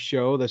live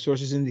show that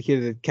sources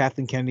indicated that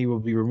Kathleen Kennedy will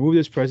be removed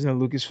as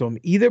president of Lucasfilm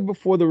either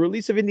before the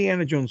release of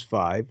Indiana Jones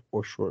 5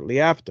 or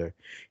shortly after.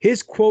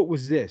 His quote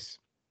was this.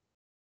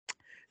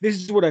 This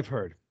is what I've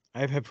heard.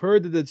 I have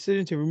heard that the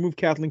decision to remove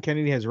Kathleen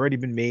Kennedy has already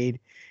been made,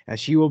 as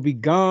she will be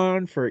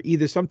gone for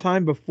either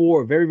sometime before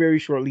or very, very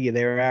shortly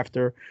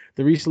thereafter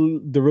the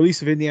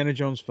release of Indiana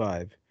Jones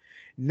 5.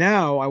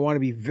 Now, I want to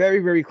be very,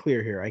 very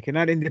clear here. I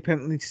cannot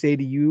independently say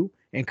to you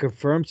and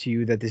confirm to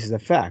you that this is a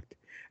fact.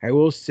 I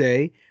will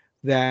say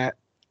that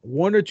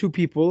one or two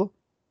people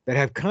that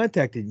have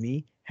contacted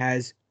me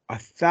has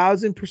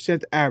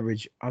 1,000%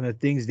 average on the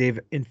things they've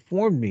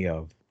informed me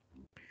of.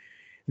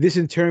 This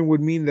in turn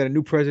would mean that a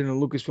new president of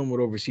Lucasfilm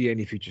would oversee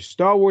any future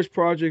Star Wars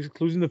projects,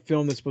 including the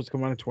film that's supposed to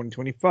come out in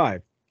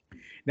 2025.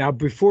 Now,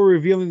 before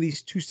revealing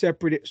these two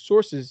separate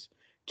sources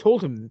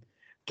told him,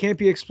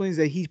 Campea explains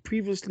that he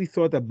previously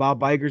thought that Bob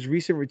Iger's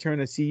recent return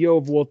as CEO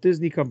of Walt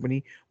Disney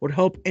Company would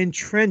help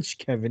entrench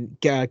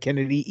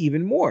Kennedy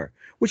even more,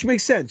 which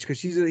makes sense because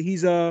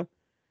he's a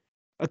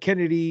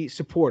Kennedy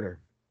supporter.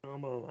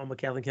 I'm a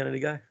Kathleen Kennedy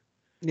guy.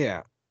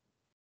 Yeah.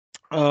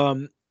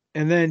 And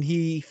then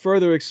he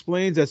further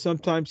explains that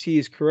sometimes he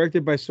is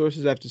corrected by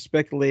sources after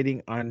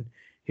speculating on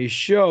his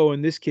show.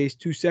 In this case,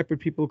 two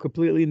separate people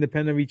completely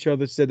independent of each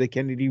other said that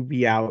Kennedy would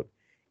be out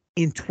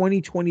in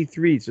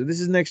 2023. So this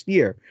is next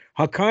year.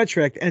 Her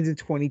contract ends in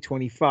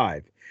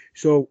 2025.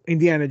 So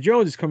Indiana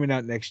Jones is coming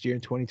out next year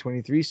in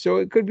 2023. So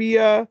it could be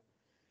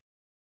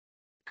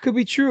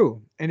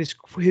true. And his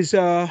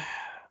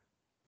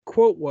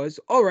quote was,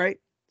 "All right.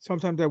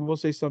 Sometimes I will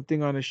say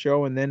something on a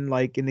show, and then,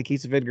 like in the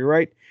case of Edgar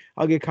Wright,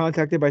 I'll get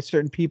contacted by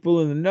certain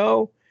people in the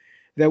know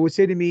that would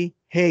say to me,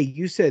 'Hey,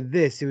 you said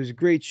this. It was a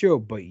great show,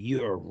 but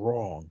you're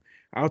wrong.'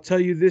 I'll tell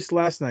you this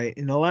last night.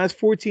 In the last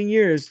 14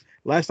 years,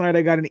 last night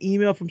I got an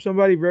email from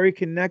somebody very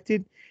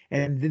connected,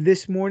 and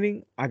this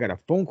morning I got a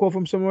phone call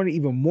from someone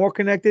even more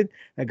connected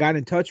that got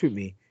in touch with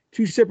me.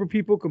 Two separate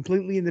people,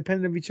 completely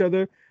independent of each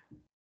other,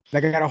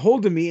 that got a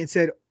hold of me and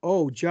said,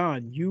 'Oh,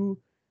 John,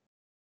 you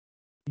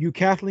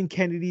Kathleen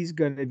Kennedy's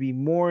gonna be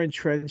more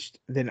entrenched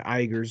than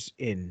Iger's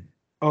in.'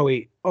 Oh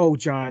wait, oh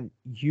John,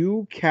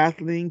 you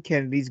Kathleen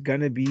Kennedy's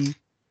gonna be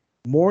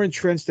more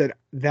entrenched that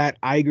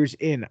Iger's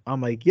in."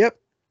 I'm like, "Yep,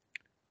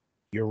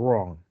 you're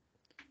wrong."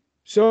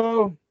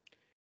 So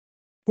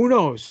who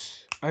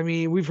knows? I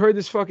mean, we've heard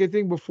this fucking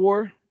thing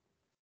before.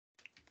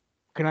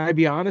 Can I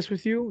be honest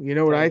with you? You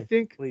know what I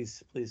think?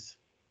 Please.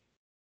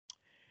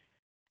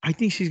 I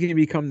think she's gonna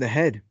become the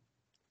head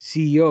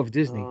CEO of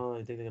Disney. Oh,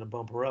 I think they're gonna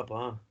bump her up,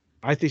 huh?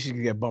 I think she's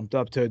gonna get bumped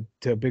up to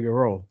a bigger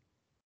role.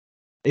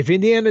 If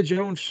Indiana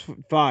Jones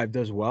 5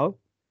 does well,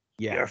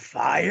 yeah. You're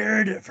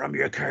fired from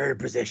your current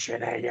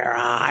position and you're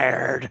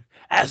hired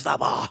as the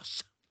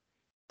boss.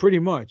 Pretty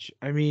much.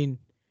 I mean,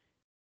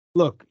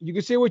 look, you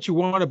can say what you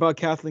want about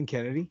Kathleen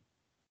Kennedy.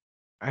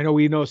 I know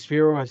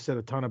Sphero has said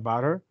a ton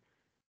about her.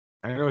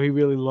 I know he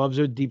really loves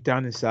her deep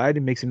down inside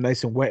and makes him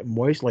nice and wet and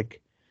moist,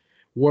 like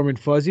warm and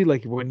fuzzy,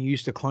 like when you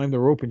used to climb the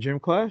rope in gym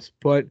class.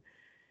 But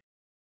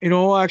in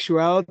all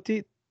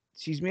actuality,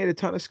 she's made a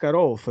ton of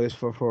scuttle for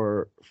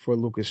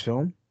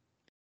Lucasfilm,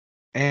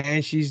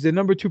 and she's the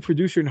number 2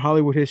 producer in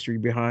Hollywood history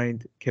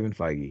behind Kevin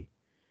Feige.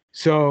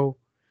 So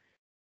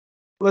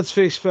let's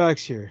face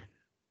facts here.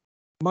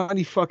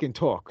 Money fucking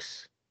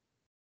talks.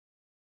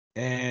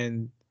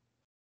 And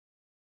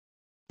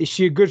is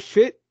she a good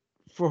fit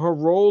for her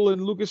role in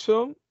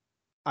Lucasfilm?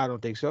 I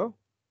don't think so.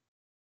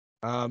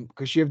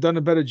 Could she have done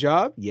a better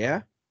job?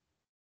 Yeah.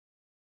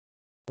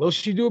 Will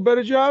she do a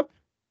better job?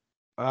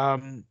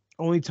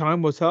 Only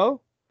time will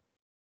tell.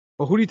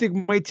 But who do you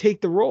think might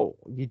take the role?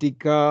 You think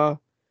Filoni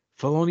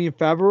and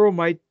Favreau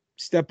might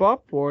step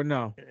up or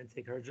no? And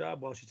take her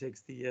job while she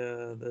takes the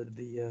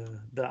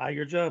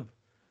Iger job.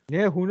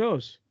 Yeah, who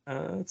knows?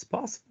 It's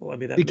possible. I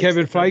mean, think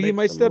Kevin Feige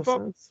might step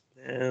up? Sense.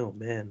 Oh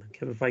man,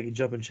 Kevin Feige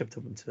jumping ship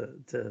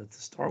to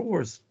Star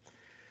Wars.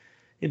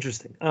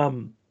 Interesting.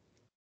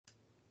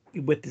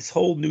 With this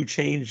whole new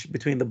change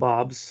between the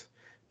Bobs,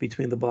 it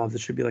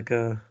should be like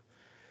a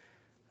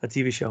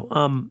TV show.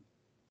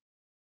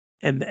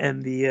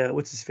 And the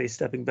what's his face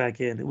stepping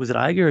back in? Was it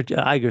Iger?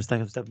 Iger's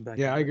stepping back.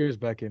 Yeah, in. Iger's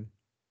back in.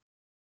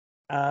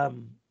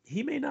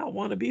 He may not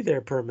want to be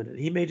there permanent.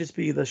 He may just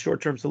be the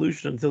short-term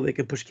solution until they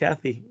can push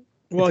Kathy.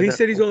 Well, he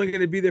said he's only going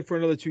to be there for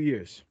another 2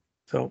 years.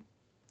 So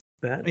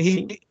that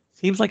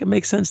seems like it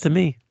makes sense to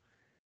me.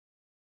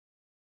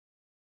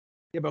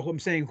 Yeah, but I'm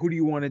saying, who do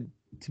you want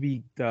to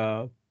be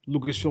the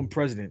Lucasfilm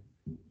president?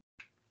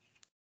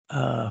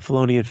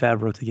 Filoni and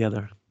Favreau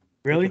together.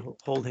 Really?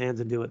 Hold hands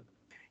and do it.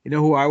 You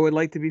know who I would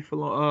like to be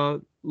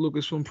for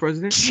Lucasfilm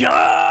president?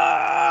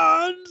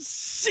 John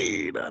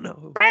Cena.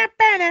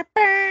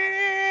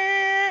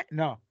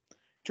 No,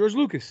 George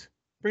Lucas.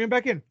 Bring him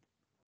back in.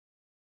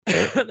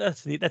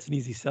 That's an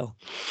easy sell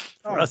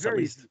for us at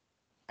least. Easy.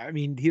 I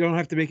mean, he don't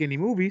have to make any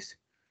movies.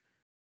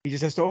 He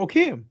just has to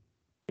okay him.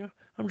 Yeah,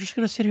 I'm just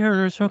gonna sit here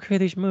and it's okay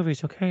these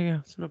movies. Okay, yeah,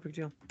 it's no big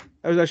deal.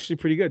 That was actually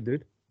pretty good,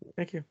 dude.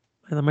 Thank you.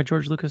 And then my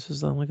George Lucas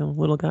is like a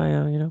little guy,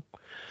 you know.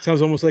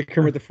 Sounds almost like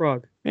Kermit the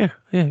Frog. Yeah,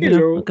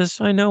 because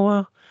I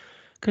know,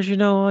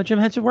 Jim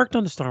Henson worked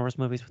on the Star Wars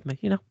movies with me,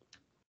 you know.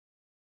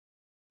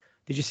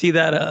 Did you see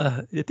that?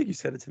 I think you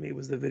sent it to me. It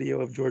was the video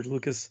of George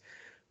Lucas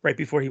right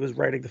before he was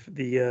writing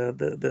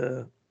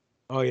the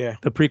oh yeah,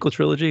 the prequel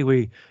trilogy.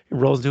 He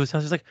rolls into his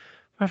house. He's like,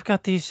 "I've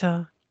got these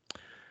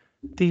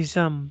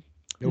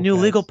new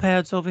legal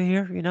pads over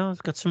here. You know,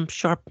 I've got some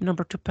sharp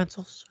number 2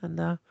 pencils, and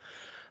now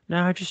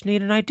I just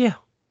need an idea."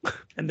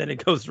 And then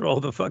it goes through all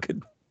the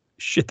fucking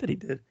shit that he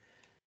did.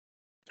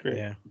 Great.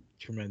 Yeah,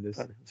 tremendous.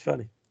 It's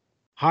funny.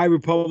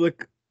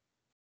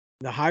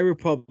 The High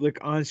Republic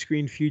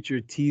on-screen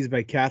future teased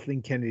by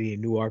Kathleen Kennedy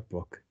in new art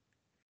book.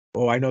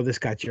 Oh, I know this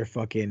got your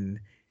fucking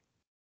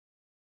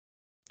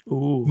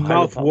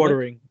mouth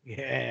watering.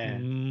 Yeah.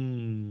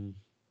 In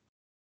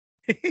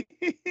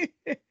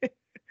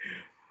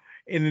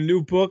the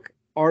new book,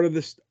 Art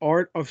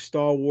of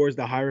Star Wars: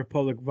 The High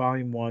Republic,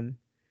 Volume 1.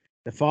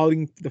 The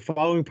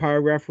following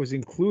paragraph was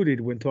included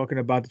when talking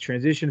about the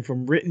transition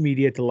from written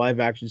media to live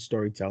action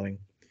storytelling.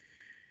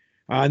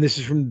 And this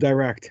is from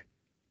Direct.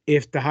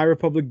 If the High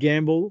Republic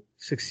gamble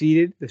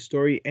succeeded, the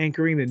story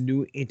anchoring the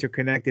new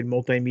interconnected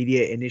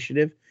multimedia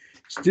initiative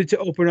stood to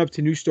open up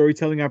to new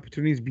storytelling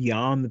opportunities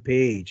beyond the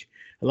page,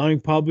 allowing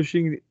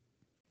publishing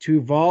to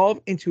evolve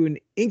into an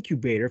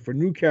incubator for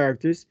new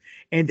characters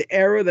and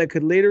era that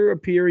could later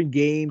appear in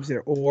games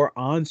or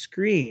on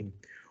screen.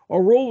 A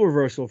role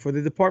reversal for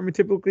the department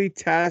typically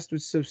tasked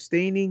with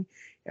sustaining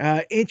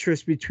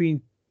interest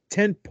between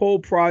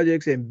tentpole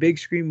projects and big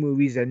screen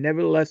movies that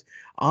nevertheless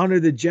honor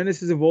the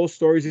genesis of all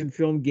stories in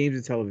film, games,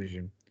 and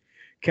television.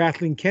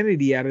 Kathleen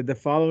Kennedy added the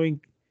following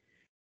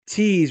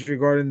tease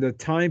regarding the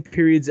time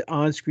period's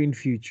on-screen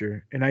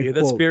future, and I hear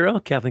that, quote, Spiro?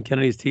 Kathleen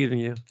Kennedy's teasing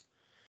you.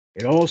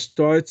 "It all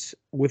starts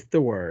with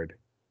the word."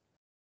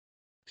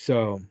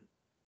 So,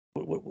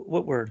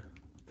 what word?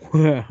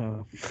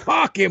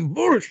 Fucking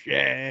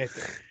bullshit.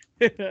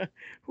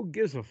 Who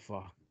gives a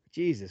fuck?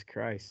 Jesus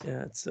Christ.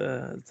 Yeah, it's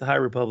the High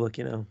Republic,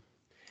 you know.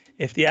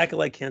 If the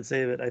Acolyte can't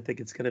save it, I think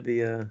it's going to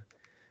be a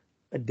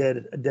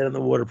dead in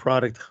the water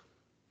product.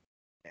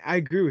 I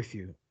agree with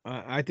you.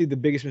 I think the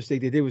biggest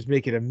mistake they did was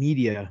make it a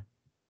media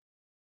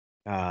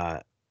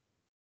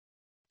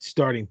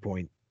starting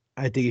point.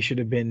 I think it should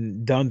have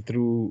been done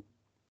through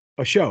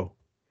a show.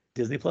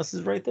 Disney Plus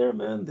is right there,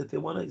 man. That they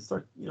want to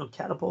start,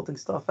 catapulting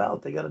stuff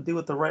out. They got to do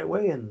it the right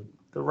way, and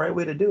the right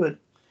way to do it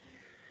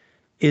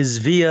is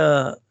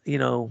via,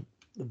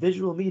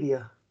 visual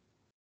media.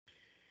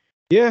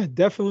 Yeah,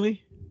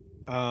 definitely.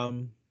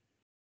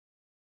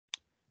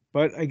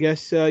 But I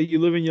guess you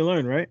live and you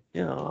learn, right?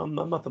 Yeah, I'm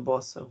not the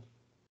boss, so.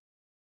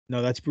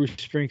 No, that's Bruce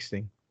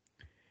Springsteen.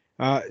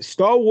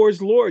 Star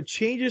Wars lore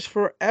changes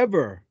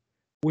forever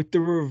with the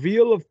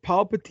reveal of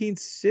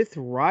Palpatine's Sith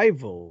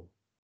rival.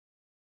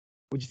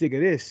 What'd you think of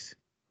this?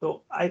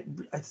 So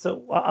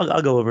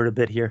I'll go over it a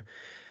bit here.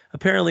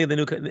 Apparently, in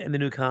the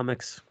new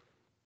comics,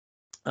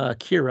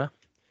 Kira,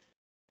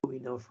 who we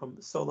know from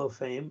Solo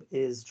fame,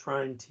 is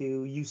trying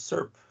to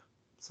usurp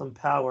some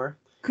power.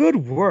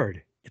 Good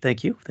word.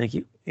 Thank you.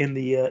 In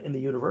the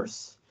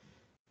universe,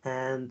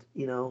 and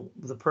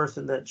the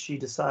person that she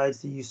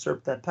decides to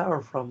usurp that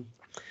power from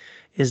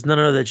is none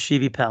other than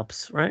Sheevy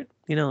Palps, right?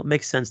 It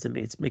makes sense to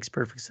me. It makes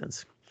perfect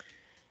sense.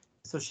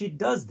 So she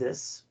does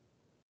this,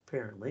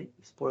 apparently,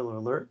 spoiler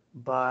alert,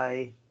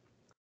 by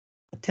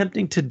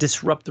attempting to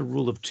disrupt the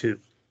rule of two.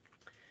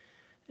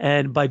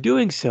 And by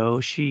doing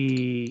so,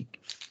 she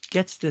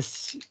gets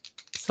this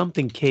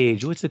something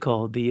cage. What's it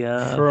called? The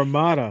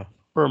Fermata.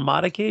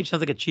 Fermata cage? Sounds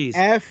like a cheese.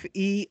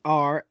 Fermata,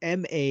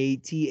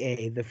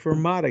 the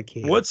Fermata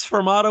cage. What's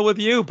Fermata with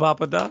you,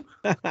 Papa Doc?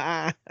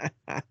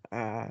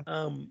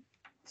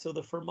 So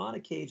the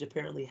Fermata cage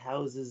apparently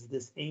houses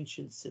this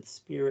ancient Sith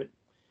spirit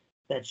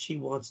that she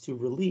wants to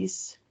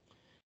release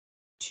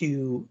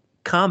to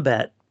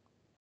combat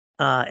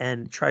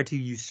and try to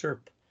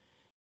usurp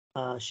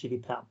Sheevy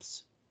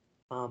Palps.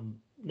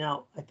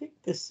 Now, I think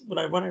this, when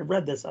I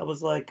read this, I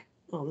was like,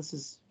 oh, this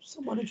is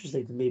somewhat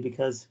interesting to me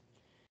because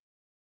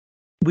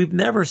we've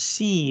never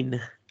seen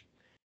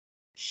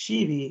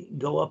Sheevy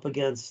go up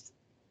against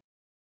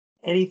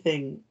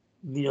anything,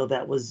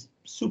 that was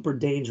super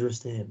dangerous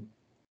to him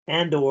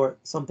and or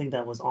something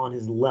that was on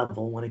his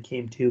level when it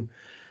came to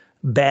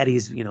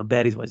baddies.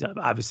 Baddies was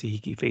obviously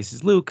he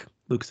faces Luke.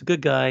 Luke's a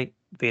good guy.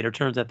 Vader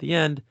turns at the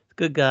end.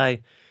 Good guy.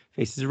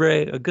 Faces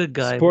Rey, a good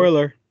guy.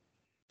 Spoiler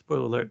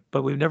alert.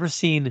 But we've never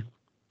seen,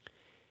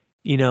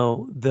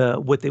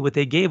 what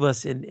they gave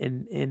us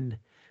in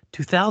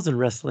 2000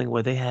 wrestling,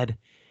 where they had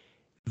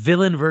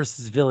villain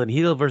versus villain,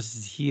 heel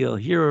versus heel,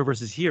 hero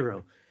versus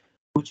hero,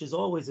 which is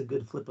always a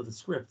good flip of the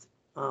script.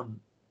 So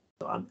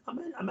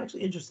I'm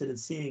actually interested in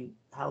seeing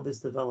how this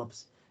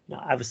develops.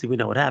 Now, obviously, we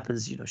know what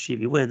happens.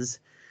 Sheevy wins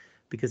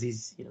because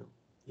he's,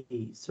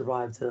 he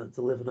survived to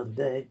live another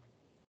day.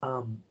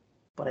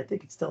 But I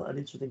think it's still an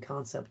interesting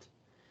concept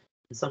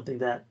and something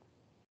that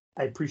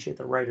I appreciate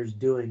the writers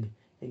doing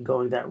and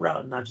going that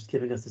route and not just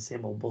giving us the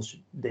same old bullshit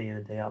day in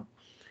and day out.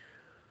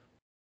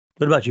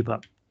 What about you,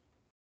 Pop?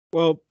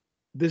 Well,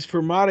 this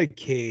Fermata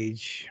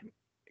cage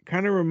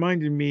kind of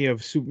reminded me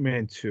of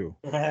Superman 2.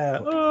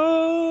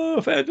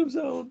 Phantom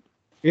Zone.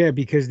 Yeah,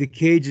 because the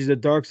cage is a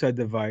Darkseid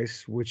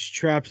device which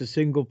traps a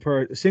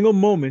single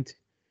moment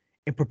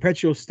in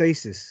perpetual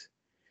stasis,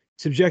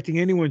 subjecting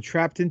anyone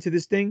trapped into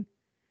this thing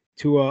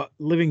to a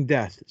living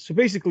death. So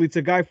basically, it's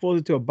a guy falls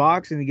into a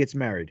box and he gets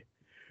married.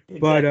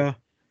 Exactly.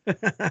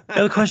 But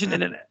the question,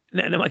 and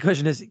my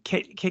question is,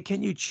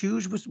 can you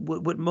choose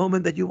what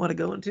moment that you want to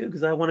go into?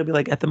 Because I want to be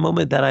like at the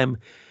moment that I'm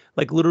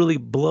like literally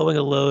blowing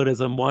a load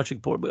as I'm watching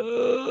porn,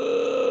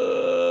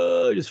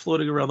 just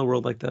floating around the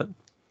world like that.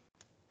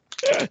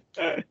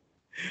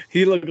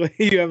 He look like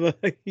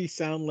you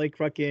sound like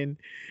fucking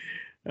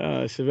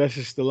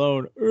Sylvester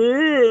Stallone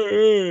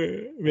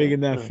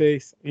making that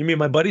face. You mean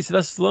my buddy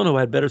Sylvester Stallone, who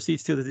had better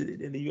seats too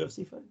in the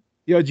UFC fight?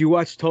 Yo, did you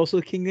watch Tulsa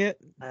King yet?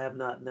 I have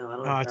not. No, I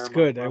don't. Oh, it's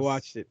good. I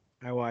watched it.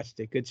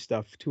 Good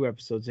stuff. 2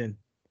 episodes in.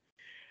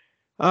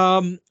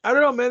 I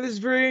don't know, man. This is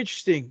very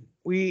interesting.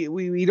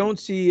 We don't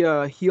see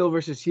heel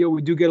versus heel.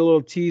 We do get a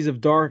little tease of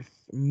Darth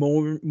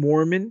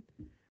Mormon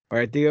or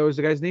I think that was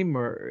the guy's name,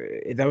 or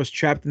that was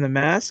trapped in the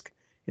mask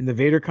in the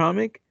Vader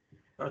comic.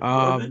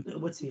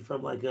 What's he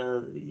from? Like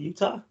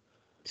Utah?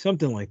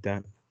 Something like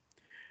that.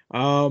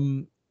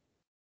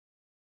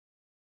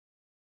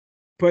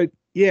 But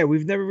yeah,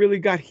 we've never really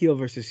got heel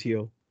versus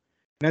heel,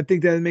 and I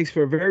think that makes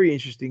for a very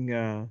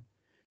interesting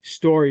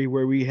story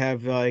where we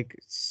have like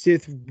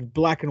Sith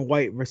Black and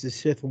White versus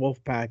Sith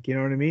Wolfpack. You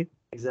know what I mean?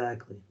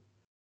 Exactly.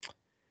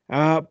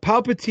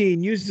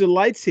 Palpatine uses a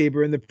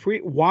lightsaber in the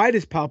Why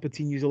does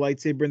Palpatine use a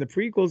lightsaber in the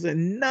prequels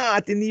and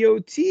not in the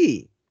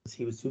OT?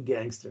 He was too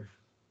gangster.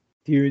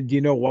 Do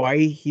you know why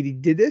he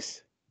did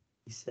this?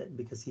 He said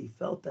because he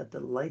felt that the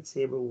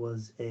lightsaber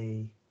was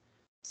a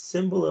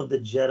symbol of the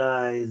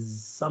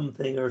Jedi's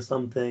something or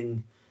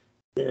something,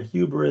 their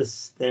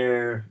hubris,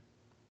 their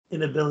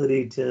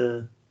inability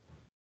to,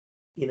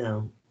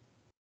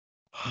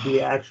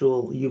 be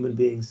actual human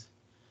beings.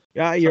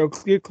 Yeah, you're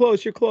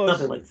close. You're close.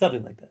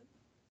 Something like that.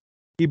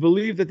 He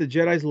believed that the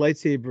Jedi's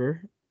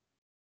lightsaber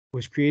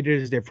was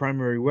created as their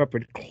primary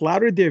weapon,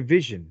 clouded their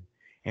vision,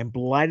 and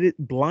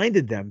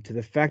blinded them to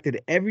the fact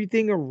that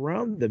everything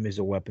around them is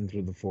a weapon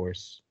through the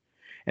Force,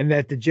 and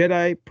that the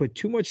Jedi put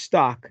too much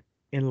stock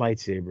in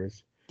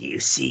lightsabers. Do you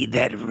see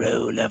that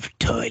roll of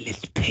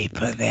toilet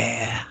paper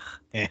there?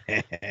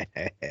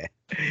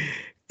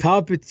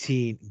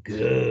 Palpatine,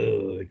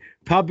 good.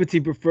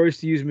 Palpatine prefers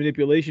to use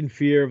manipulation,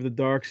 fear of the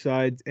dark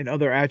side, and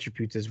other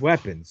attributes as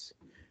weapons,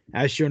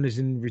 as shown as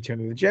in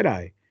Return of the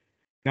Jedi.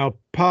 Now,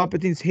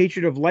 Palpatine's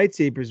hatred of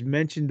lightsabers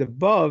mentioned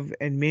above,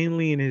 and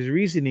mainly in his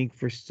reasoning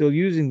for still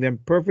using them,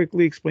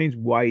 perfectly explains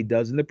why he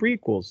does in the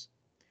prequels.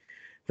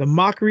 The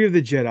mockery of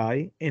the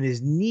Jedi and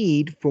his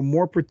need for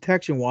more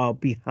protection while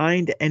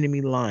behind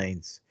enemy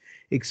lines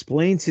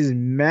explains his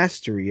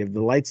mastery of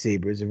the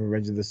lightsabers in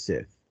Revenge of the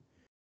Sith.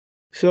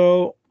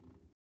 So,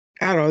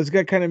 I don't know, this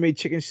guy kind of made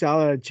chicken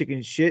salad out of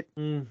chicken shit,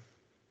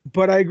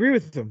 but I agree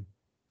with him.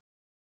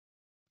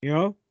 You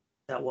know?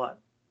 That what?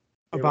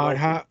 About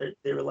how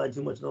they relied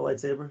too much on the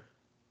lightsaber?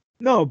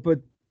 No, but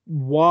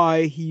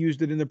why he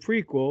used it in the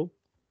prequel,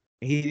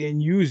 he didn't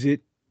use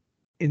it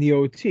in the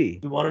OT.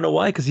 You want to know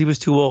why? Because he was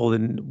too old,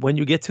 and when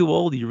you get too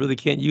old, you really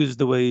can't use it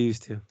the way you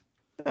used to.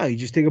 No, you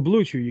just take a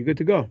Blue Chew, you're good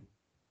to go.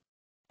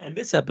 And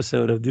this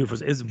episode of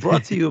Doofus is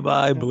brought to you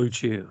by Blue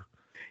Chew.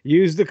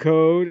 Use the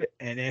code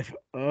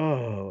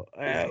NFO.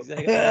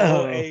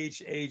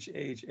 H.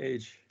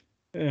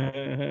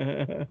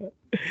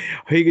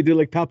 Or you could do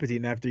like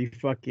Palpatine after he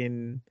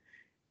fucking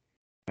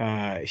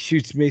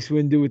shoots Mace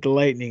Windu with the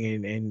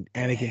lightning and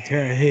Anakin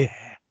turn. Hey,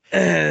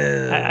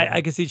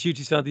 I can see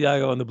Chuchi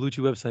Santiago on the Blue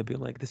Chew website being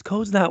like, "This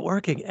code's not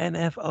working."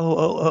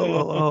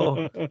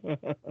 NFO.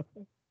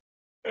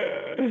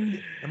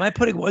 Am I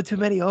putting one too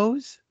many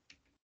O's?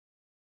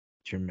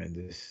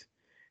 Tremendous.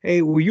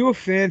 Hey, were you a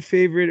fan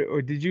favorite,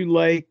 or did you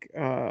like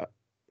Sana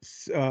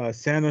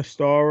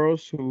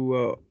Starros,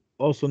 who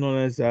also known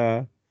as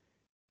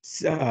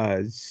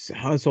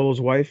Han Solo's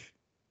wife?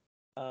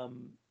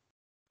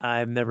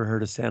 I've never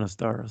heard of Sana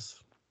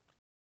Starros.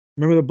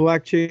 Remember the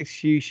black chick?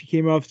 She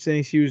came off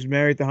saying she was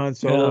married to Han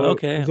Solo.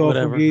 Okay,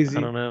 whatever. I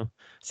don't know.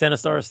 Sana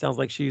Starros sounds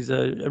like she's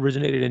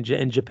originated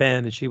in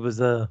Japan, and she was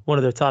one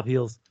of their top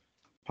heels.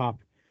 Pop.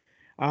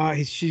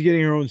 She's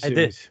getting her own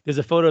series. There's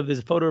a photo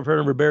of her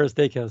in Ribera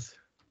Steakhouse.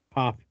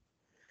 Pop.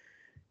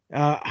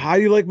 How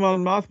do you like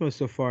Mon Mothma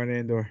so far in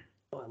Andor?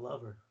 Oh, I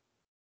love her.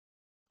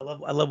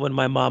 I love when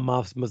my mom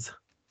Mothmas.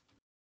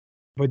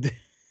 But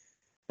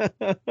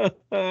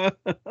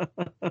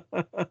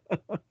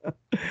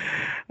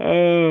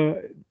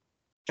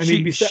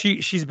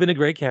she's been a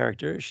great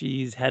character.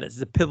 She's had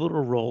a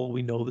pivotal role.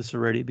 We know this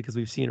already because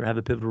we've seen her have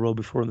a pivotal role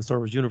before in the Star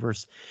Wars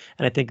universe.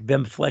 And I think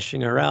them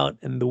fleshing her out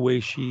and the way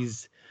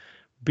she's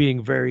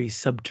being very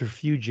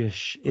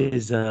subterfugish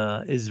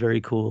is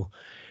very cool.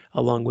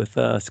 Along with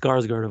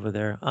Skarsgård over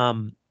there. I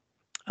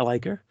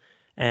like her.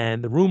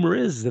 And the rumor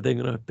is that they're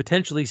going to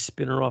potentially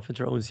spin her off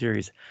into her own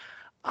series.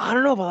 I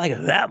don't know if I like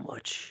her that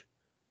much,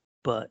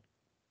 but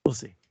we'll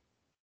see.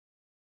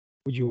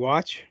 Would you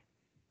watch?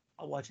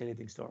 I'll watch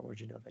anything Star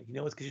Wars, you know that. You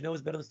know it's because you know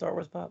it's better than Star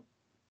Wars, Pop?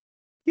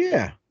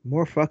 Yeah,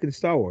 more fucking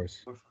Star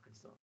Wars. More fucking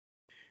Star Wars.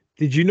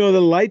 Did you know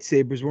the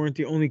lightsabers weren't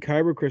the only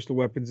kyber crystal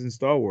weapons in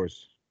Star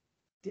Wars?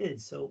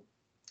 Did. So,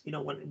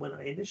 when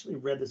I initially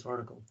read this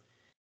article,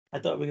 I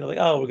thought we were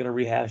going to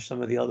rehash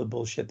some of the other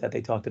bullshit that they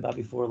talked about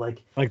before,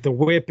 like the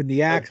whip and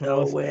the axe.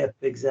 The whip,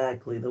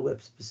 exactly. The whip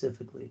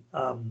specifically.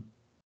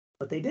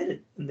 But they did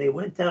it, and they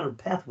went down a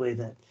pathway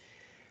that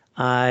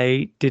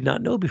I did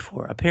not know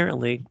before.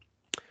 Apparently,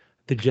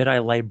 the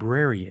Jedi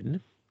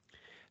librarian,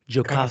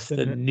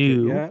 Jocasta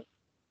New,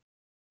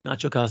 not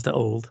Jocasta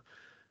Old,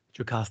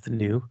 Jocasta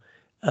New,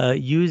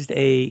 used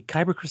a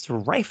kyber crystal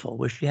rifle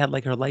where she had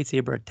like her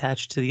lightsaber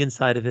attached to the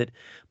inside of it,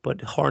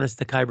 but harnessed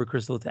the kyber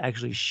crystal to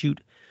actually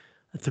shoot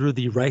through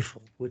the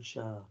rifle, which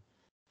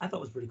I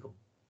thought was pretty cool.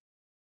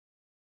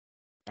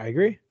 I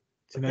agree.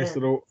 It's a nice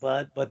little.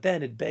 But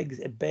then it begs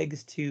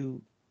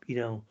to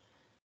the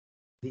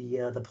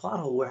plot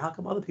hole where how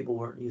come other people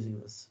weren't using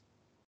this?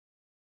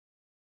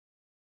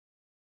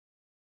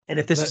 And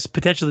if this is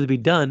potentially to be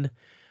done,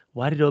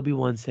 Why did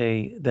Obi-Wan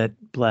say that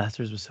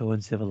blasters were so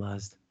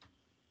uncivilized?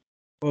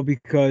 Well,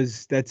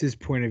 because that's his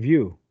point of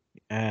view.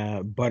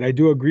 But I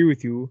do agree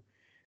with you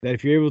that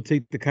if you're able to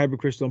take the kyber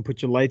crystal and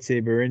put your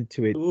lightsaber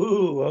into it,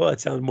 Ooh, oh, that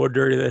sounds more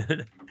dirty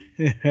than.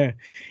 and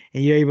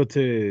you're able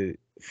to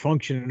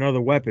function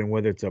another weapon,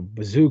 whether it's a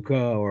bazooka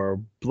or a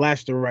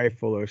blaster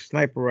rifle or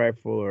sniper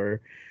rifle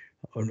or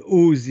an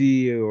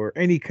Uzi or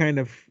any kind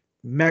of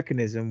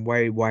mechanism,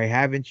 why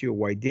haven't you or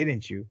why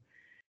didn't you?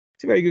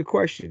 It's a very good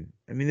question.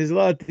 I mean, there's a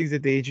lot of things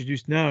that they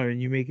introduce now,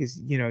 and you make it,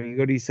 you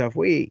go to yourself,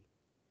 wait,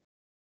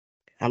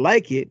 I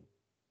like it,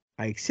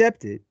 I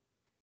accept it.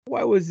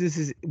 Why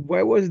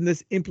wasn't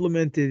this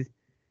implemented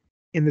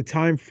in the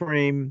time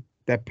frame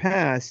that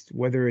passed,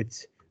 whether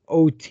it's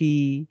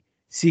OT,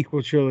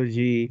 sequel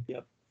trilogy,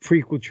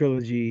 prequel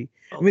trilogy?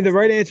 I mean, the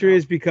right answer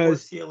is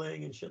because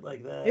ceiling and shit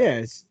like that.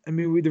 Yes, I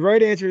mean, the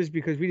right answer is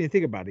because we didn't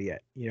think about it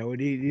yet. It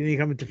didn't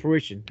come into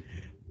fruition,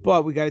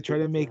 but we got to try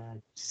to make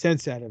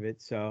sense out of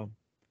it. So,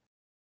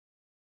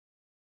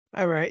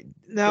 all right,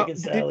 now chicken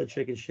salad,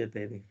 chicken shit,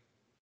 baby.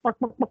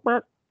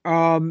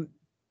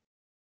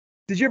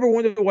 Did you ever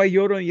wonder why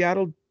Yoda and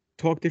Yaddle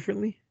talk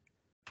differently?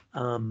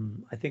 I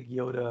think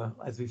Yoda,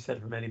 as we've said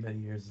for many, many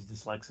years, is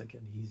dyslexic,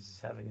 and he's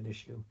having an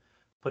issue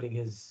putting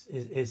his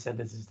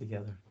sentences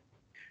together.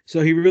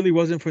 So he really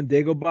wasn't from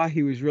Dagobah.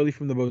 He was really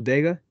from the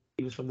bodega.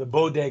 He was from the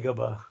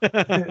bodega.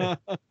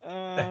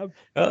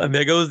 And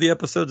there goes the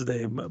episode's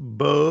name,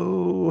 Bodega.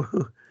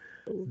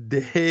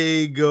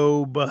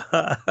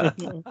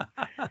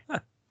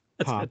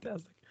 That's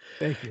fantastic.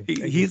 Thank you.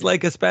 He's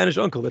like a Spanish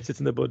uncle that sits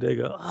in the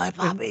bodega. Hi,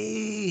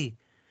 Papi.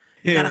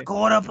 You got a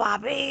quarter,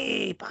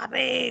 Papi.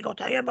 Papi, go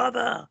tell your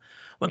mother.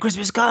 When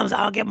Christmas comes,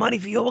 I'll get money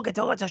for you. We'll get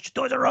Toys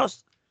R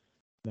Us.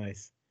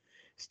 Nice.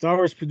 Star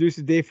Wars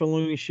producer Dave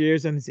Filoni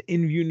shares on his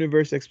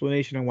in-universe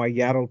explanation on why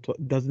Yaddle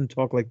doesn't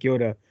talk like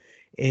Yoda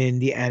in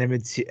the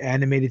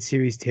animated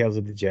series Tales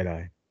of the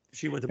Jedi.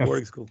 She went to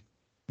boarding school.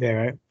 Yeah,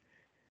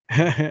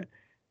 right?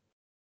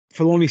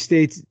 Filoni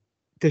states,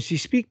 does she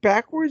speak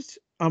backwards?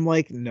 I'm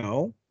like,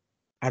 no,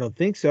 I don't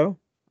think so.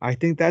 I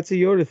think that's a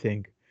Yoda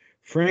thing.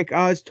 Frank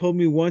Oz told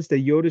me once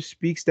that Yoda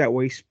speaks that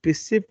way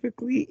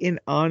specifically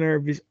in honor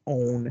of his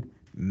own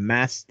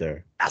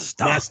master.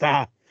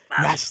 Master.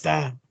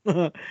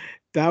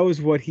 That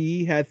was what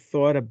he had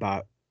thought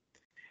about.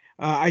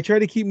 I try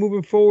to keep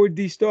moving forward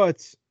these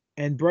thoughts,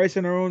 and Bryce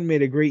on her own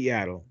made a great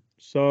Yaddle.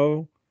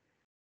 So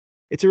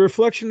it's a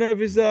reflection of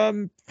his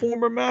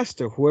former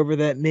master, whoever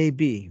that may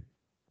be.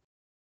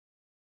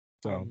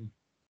 So,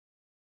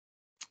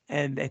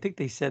 and I think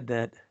they said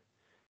that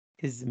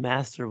his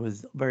master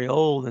was very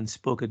old and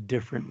spoke a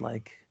different,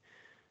 like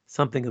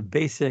something of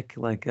basic,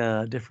 like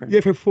a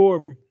different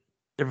form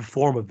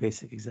of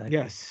basic. Exactly.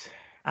 Yes.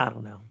 I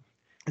don't know.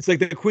 It's like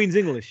the Queen's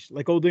English,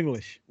 like Old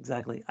English.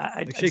 Exactly.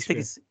 I just think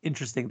it's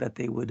interesting that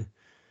they would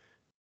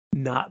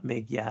not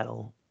make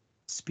Yaddle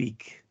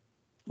speak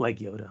like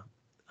Yoda,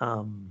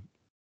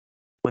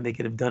 when they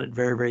could have done it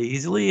very, very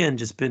easily and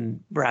just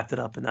been wrapped it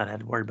up and not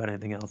had to worry about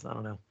anything else. I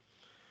don't know.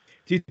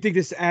 Do you think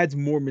this adds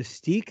more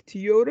mystique to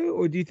Yoda,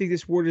 or do you think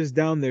this waters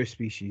down their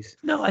species?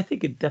 No, I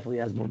think it definitely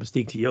adds more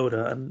mystique to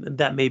Yoda, and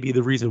that may be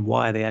the reason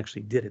why they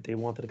actually did it. They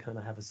wanted to kind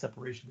of have a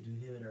separation between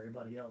him and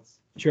everybody else.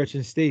 Church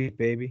and state,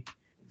 baby.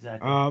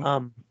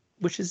 Exactly.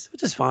 Which is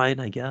fine,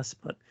 I guess,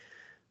 but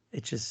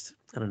it's just,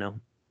 I don't know.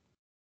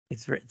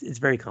 It's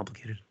very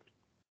complicated.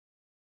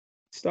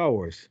 Star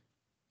Wars.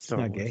 It's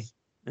not gay.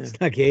 Yeah.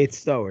 It's not gay. It's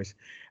Star Wars.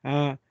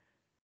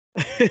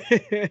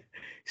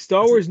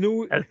 Star Wars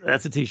new.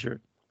 That's a T-shirt.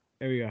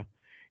 There we go.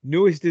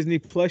 Newest Disney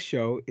Plus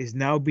show is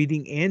now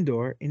beating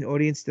Andor in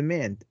audience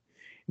demand.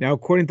 Now,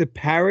 according to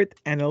Parrot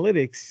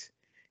Analytics,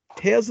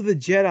 Tales of the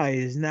Jedi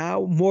is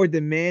now more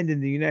demand in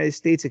the United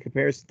States in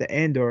comparison to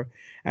Andor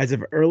as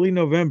of early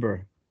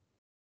November.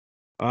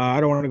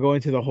 I don't want to go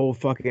into the whole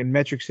fucking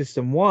metric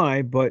system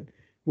why, but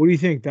what do you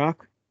think,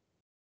 Doc?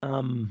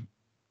 Now,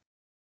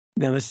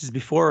 this is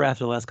before or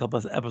after the last couple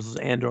of episodes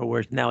of Andor,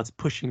 where now it's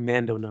pushing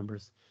Mando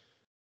numbers.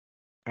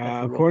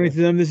 According to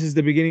them, this is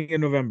the beginning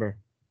of November.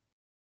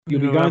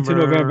 You'll be gone to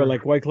November,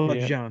 like White Club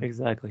John.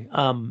 Exactly.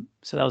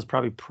 So that was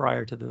probably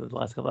prior to the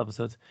last couple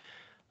episodes.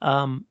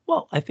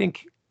 Well, I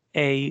think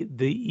the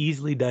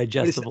easily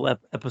digestible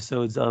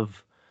episodes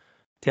of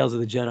Tales of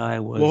the Jedi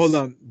was. Well, hold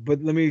on,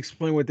 but let me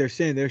explain what they're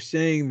saying. They're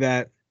saying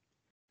that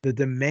the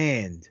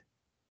demand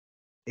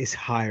is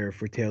higher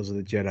for Tales of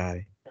the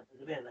Jedi. The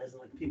demand, as in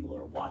like people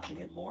are watching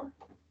it more.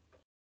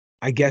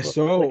 I guess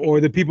so, or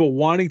the people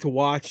wanting to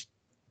watch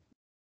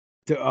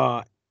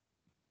the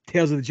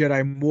Tales of the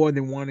Jedi more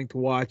than wanting to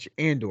watch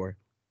Andor.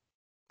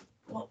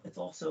 Well, it's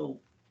also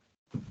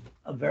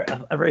a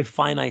very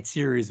finite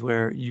series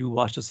where you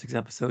watch those 6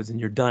 episodes and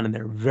you're done, and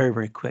they're very,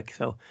 very quick.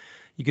 So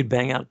you could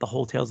bang out the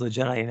whole Tales of the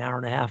Jedi in an hour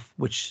and a half,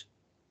 which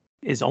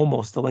is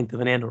almost the length of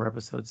an Andor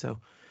episode. So,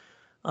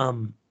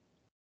 well,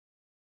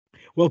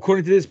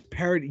 according to this,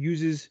 Parrot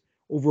uses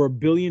over 1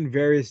 billion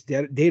various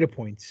data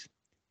points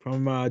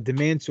from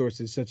demand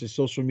sources such as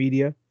social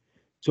media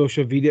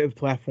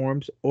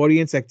platforms,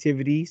 audience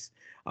activities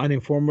on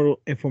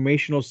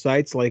informational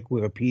sites like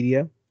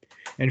Wikipedia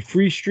and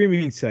free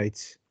streaming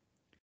sites.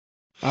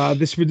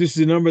 This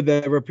produces a number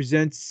that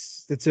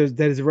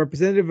is a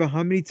representative of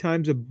how many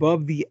times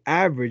above the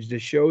average the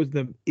show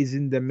is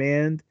in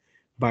demand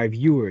by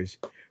viewers.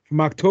 From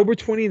October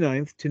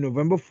 29th to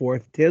November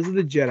 4th, Tales of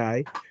the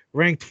Jedi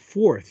ranked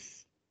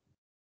 4th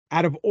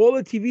out of all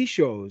the TV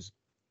shows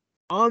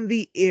on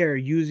the air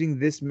using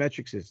this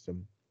metric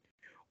system,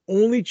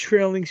 only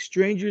trailing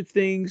Stranger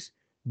Things,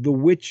 The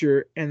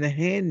Witcher, and The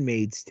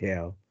Handmaid's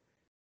Tale.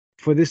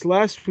 For this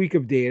last week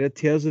of data,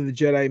 Tales of the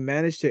Jedi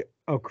managed to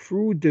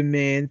accrue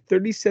demand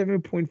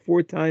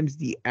 37.4 times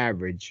the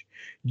average,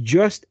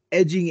 just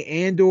edging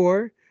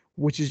Andor,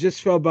 which has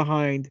just fell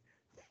behind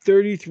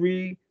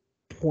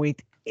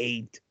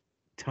 33.8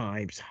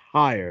 times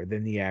higher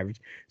than the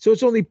average. So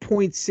it's only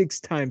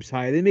 0.6 times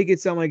higher. They make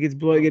it sound like it's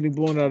getting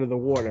blown out of the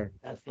water.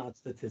 That's not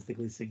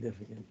statistically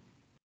significant.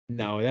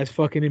 No, that's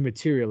fucking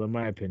immaterial in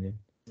my opinion.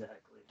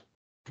 Exactly.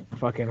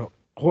 Fucking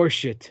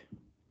horseshit.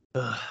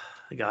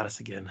 They got us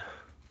again.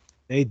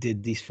 They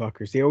did, these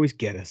fuckers. They always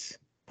get us.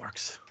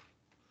 Works.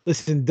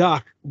 Listen,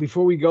 Doc,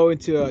 before we go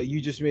into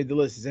you just made the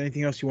list, is there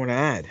anything else you want to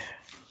add?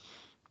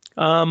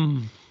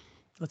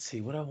 Let's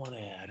see what I want to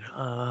add.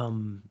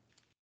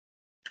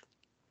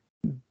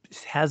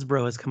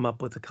 Hasbro has come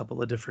up with a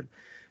couple of different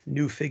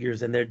new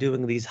figures, and they're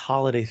doing these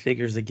holiday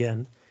figures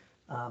again.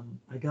 I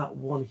got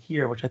one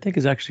here, which I think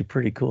is actually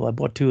pretty cool. I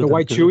bought two of them. The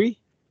white Chewie?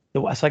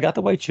 So I got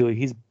the white Chewie.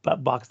 He's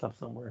boxed up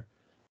somewhere.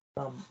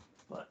 But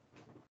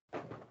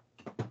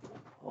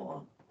hold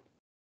on.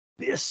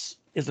 This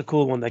is a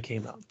cool one that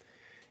came out.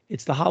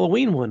 It's the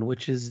Halloween one,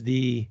 which is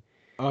the.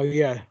 Oh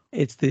yeah.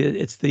 It's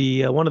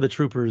the one of the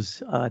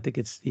troopers. I think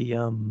it's the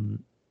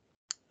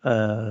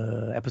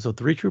episode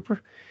 3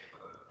 trooper,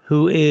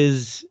 who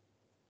is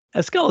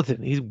a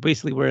skeleton. He's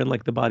basically wearing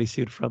like the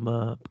bodysuit from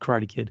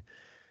Karate Kid,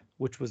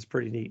 which was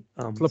pretty neat.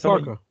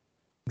 Laparco.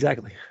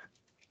 Exactly.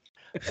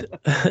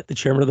 The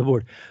chairman of the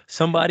board.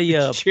 Somebody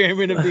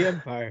chairman of the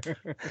empire.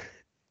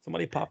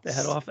 Somebody popped the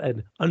head off,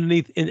 and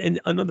underneath and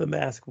under the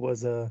mask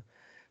was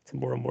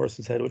Tamora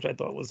Morrison's head, which I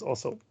thought was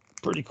also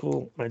pretty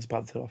cool. I just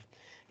popped it off.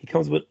 He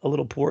comes with a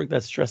little porg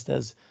that's dressed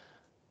as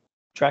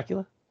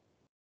Dracula.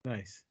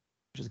 Nice.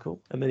 Which is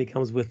cool. And then he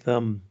comes with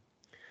a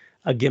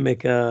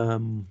gimmick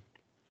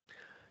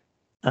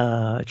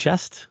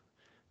chest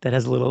that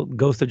has a little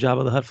ghost of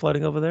Jabba the Hutt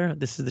floating over there.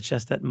 This is the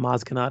chest that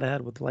Maz Kanata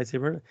had with the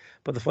lightsaber.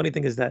 But the funny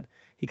thing is that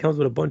he comes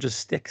with a bunch of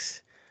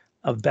sticks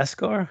of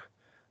Beskar,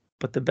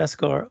 but the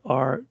Beskar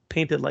are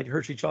painted like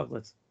Hershey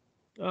chocolates.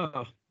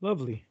 Oh,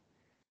 lovely.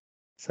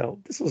 So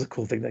this was a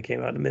cool thing that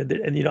came out.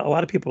 And you know, a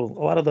lot of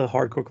the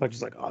hardcore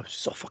collectors are like, oh, it's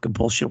so fucking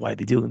bullshit. Why are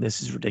they doing this?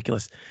 This is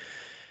ridiculous.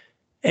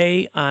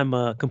 I'm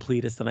a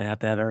completist and I have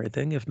to have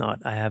everything. If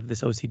not, I have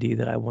this OCD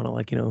that I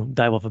want to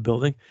dive off a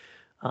building.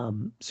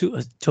 Tope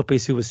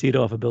suicida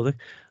off a building.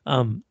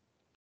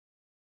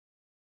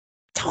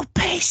 Tope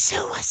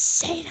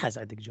suicida, as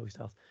I think Joey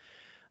Styles.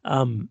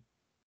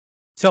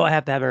 So I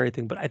have to have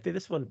everything, but I think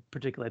this one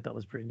particularly I thought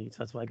was pretty neat. So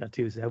that's why I got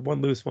two. So I have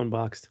one loose, one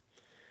boxed.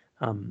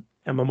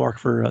 I'm a mark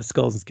for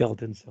skulls and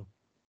skeletons. So,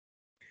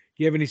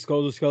 you have any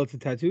skulls or skeleton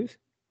tattoos?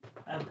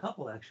 I have a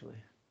couple actually.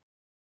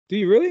 Do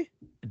you really?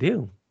 I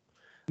do.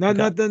 Not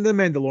the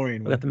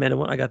Mandalorian one. I got the Mandalorian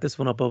one. I got this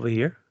one up over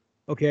here.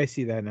 Okay, I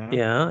see that now.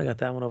 Yeah, I got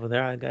that one over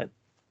there. I got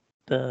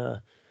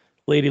the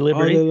Lady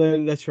Liberty.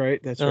 Oh, that's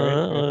right. That's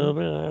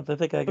right. I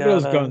think I got. Look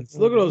at those guns.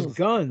 Look at those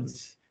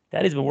guns.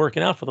 Daddy's been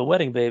working out for the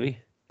wedding, baby.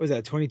 What was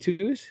that,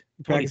 22s?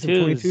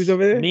 22s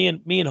over there? Me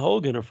and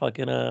Hogan are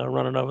fucking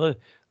running over there.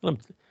 Look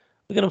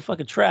at them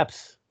fucking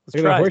traps.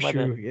 Look at that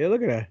horseshoe. Yeah,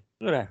 look at that.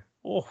 Look at that.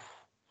 Oh.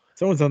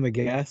 Someone's on the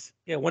gas.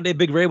 Yeah, one day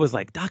Big Ray was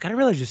like, Doc, I didn't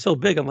realize you're so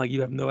big. I'm like,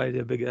 you have no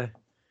idea, big guy.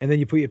 And then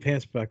you put your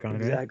pants back on,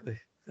 exactly.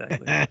 Right?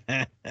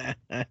 Exactly.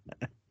 And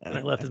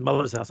I left his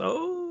mother's house.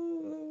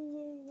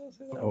 Oh,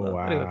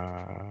 wow.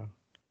 Anyway,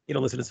 you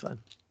don't listen, it's fine.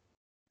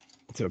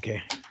 It's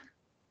okay.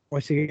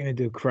 What's he going to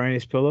do? Cry in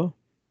his pillow?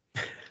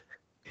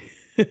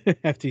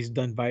 After he's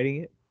done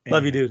biting it?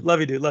 Love you, dude. Love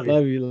you, dude. Love you.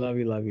 Love you, love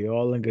you, love you.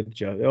 All in good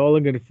job. All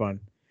in good fun.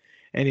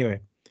 Anyway,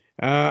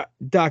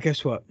 Doc,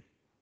 guess what?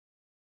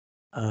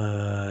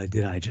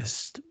 Did I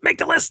just make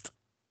the list?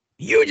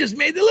 You just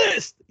made the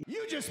list.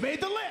 You just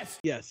made the list.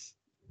 Yes.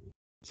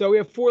 So we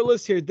have 4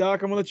 lists here,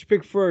 Doc. I'm gonna let you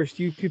pick first.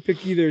 You can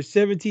pick either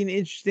 17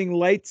 interesting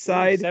light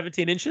side.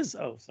 17 inches?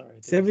 Oh, sorry.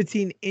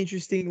 17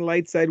 interesting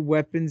light side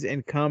weapons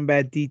and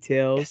combat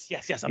details.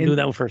 Yes. I'm doing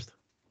that one first.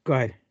 Go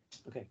ahead.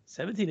 Okay.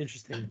 17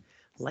 interesting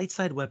light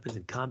side weapons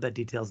and combat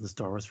details in the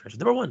Star Wars franchise.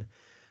 Number 1,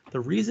 the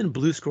reason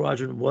Blue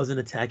Squadron wasn't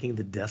attacking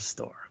the Death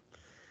Star.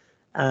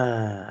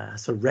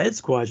 So Red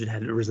Squadron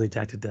had originally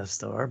attacked the Death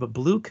Star, but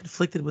Blue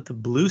conflicted with the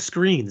blue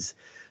screens,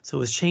 so it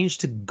was changed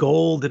to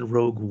Gold in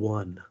Rogue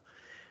One.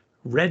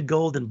 Red,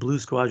 Gold, and Blue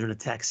Squadron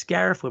attack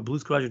Scarif, where Blue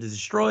Squadron is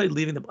destroyed,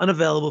 leaving them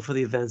unavailable for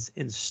the events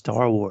in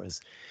Star Wars.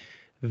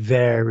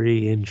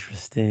 Very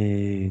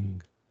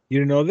interesting. You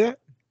didn't know that?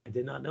 I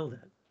did not know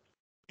that.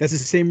 That's the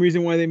same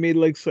reason why they made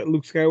like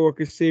Luke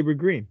Skywalker's saber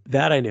green.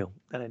 That I knew.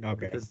 That I know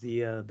Okay. because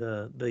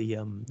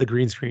the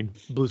green screen,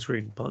 blue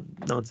screen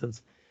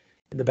nonsense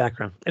in the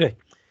background. Anyway,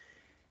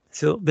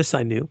 so this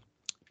I knew.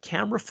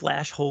 Camera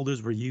flash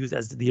holders were used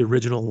as the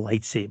original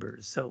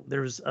lightsabers. So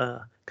there's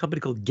a company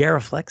called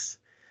Garaflex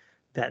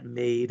that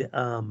made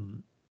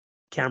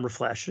camera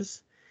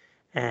flashes,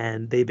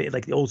 and they made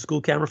like the old school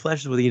camera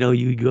flashes where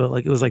you go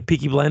like it was like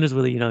Peaky Blinders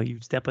where you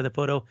step by the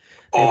photo.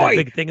 They had that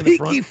big thing in the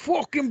front. Peaky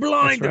fucking That's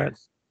Blinders. right.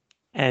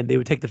 And they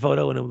would take the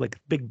photo, and it would like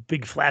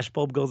big flash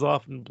bulb goes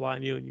off and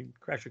blind you, and you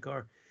crash your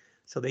car.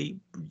 So they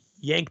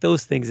yanked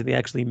those things, and they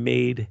actually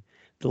made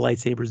the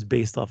lightsabers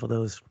based off of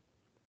those.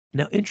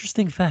 Now,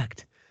 interesting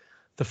fact: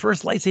 the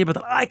first lightsaber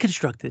that I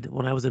constructed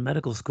when I was in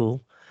medical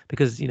school,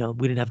 because we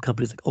didn't have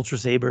companies like Ultra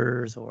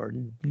Sabers or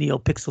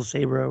NeoPixel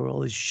Saber or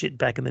all this shit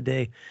back in the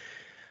day.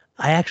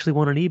 I actually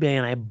went on eBay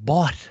and I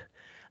bought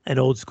an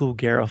old school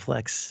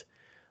Garaflex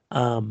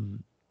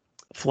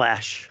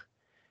flash.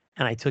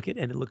 And I took it,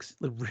 and it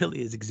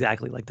really is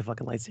exactly like the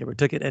fucking lightsaber.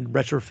 Took it and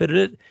retrofitted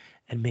it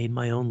and made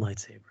my own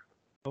lightsaber.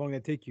 How long did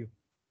it take you?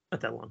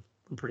 Not that long.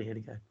 I'm a pretty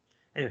handy guy.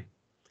 Anyway,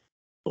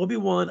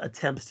 Obi-Wan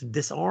attempts to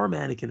disarm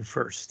Anakin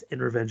first in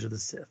Revenge of the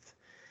Sith.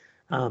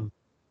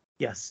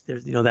 Yes,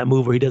 there's that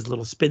move where he does a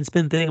little spin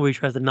thing where he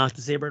tries to knock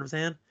the saber out of his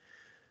hand.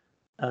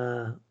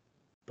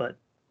 But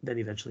then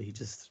eventually he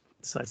just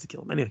decides to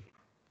kill him. Anyway.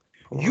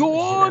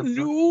 Your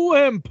new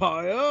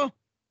empire.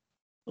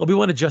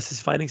 Obi-Wan adjusts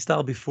his fighting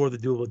style before the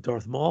duel with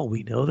Darth Maul.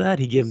 We know that.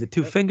 He gave him the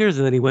two fingers,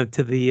 and then he went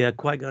to the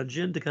Qui-Gon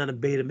Jinn to kind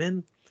of bait him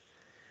in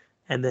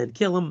and then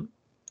kill him.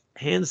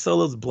 Han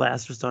Solo's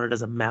blaster started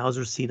as a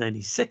Mauser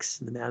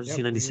C96. And the Mauser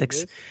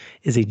C96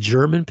 is a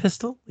German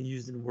pistol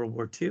used in World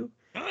War II,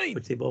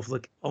 which they both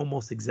look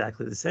almost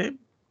exactly the same,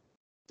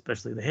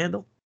 especially the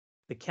handle.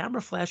 The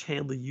camera flash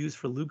handle used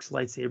for Luke's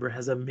lightsaber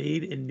has a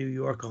Made in New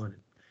York on it.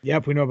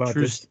 Yep, we know about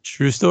this.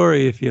 True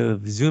story. If you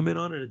zoom in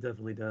on it, it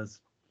definitely does.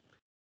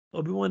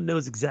 Obi-Wan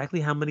knows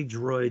exactly how many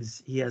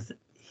droids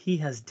he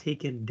has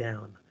taken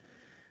down,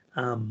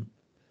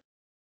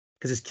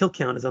 because his kill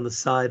count is on the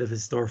side of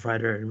his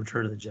starfighter in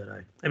Return of the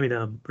Jedi.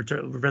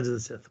 Revenge of the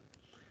Sith.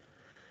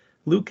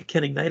 Luke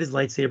can ignite his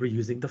lightsaber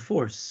using the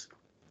Force,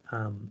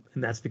 and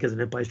that's because in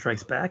Empire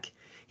Strikes Back,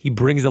 he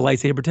brings the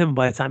lightsaber to him.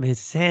 By the time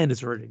his hand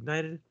is already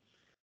ignited,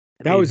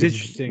 that was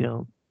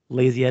interesting.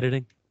 Lazy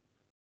editing,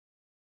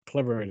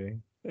 clever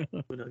editing.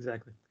 We know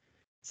exactly.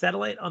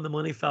 Satellite on the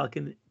Millennium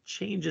Falcon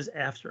changes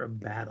after a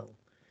battle.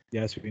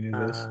 Yes, we knew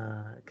this.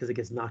 Because it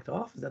gets knocked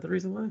off. Is that the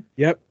reason why?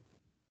 Yep.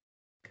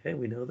 Okay,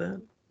 we know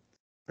that.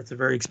 That's a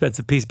very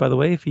expensive piece, by the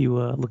way, if you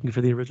looking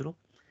for the original.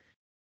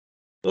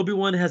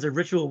 Obi-Wan has a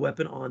ritual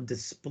weapon on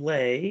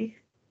display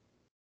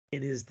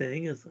in his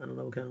thing. I don't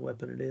know what kind of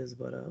weapon it is,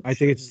 but I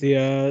think it's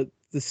the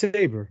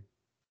saber.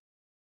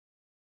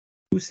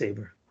 Whose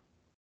saber?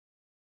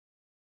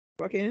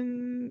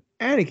 Fucking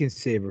Anakin's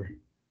saber.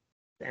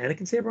 The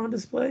Anakin saber on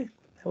display?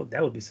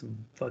 That would be some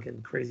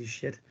fucking crazy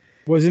shit.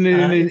 Wasn't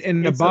it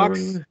in the box?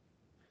 Is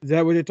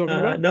that what you're talking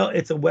about? No,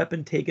 it's a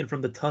weapon taken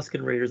from the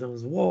Tusken Raiders on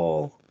his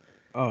wall.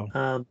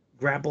 Oh.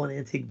 Grapple an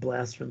antique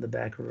blaster in the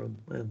back room.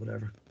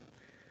 Whatever.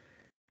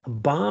 A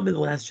bomb in The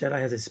Last Jedi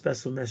has a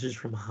special message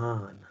from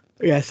Han.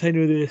 Yes, I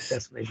knew this.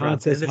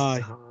 Han says hi.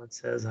 Han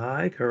says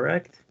hi,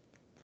 correct?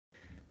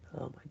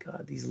 Oh my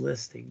God, these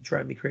lists, they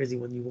drive me crazy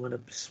when you want to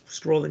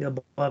scrolling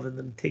above and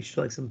then it takes you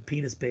to like some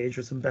penis page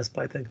or some Best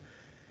Buy thing.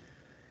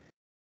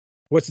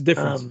 What's the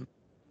difference?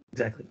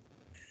 Exactly.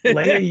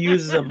 Leia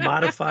uses a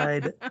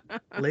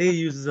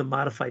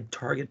modified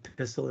target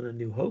pistol in A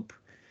New Hope.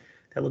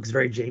 That looks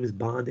very James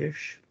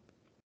Bond-ish.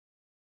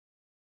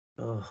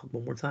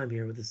 One more time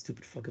here with this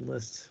stupid fucking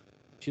list.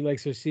 She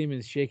likes her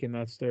semen shaken,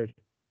 not stirred.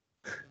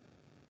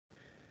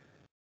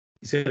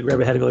 You see her grab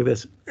her head and go like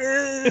this.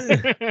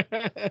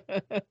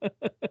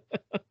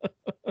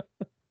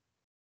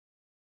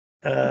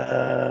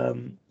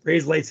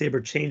 Rey's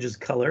lightsaber changes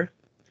color.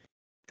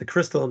 The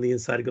crystal on the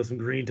inside, it goes from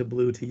green to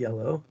blue to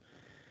yellow.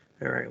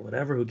 All right,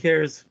 whatever. Who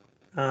cares?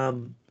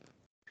 All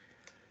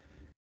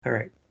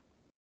right.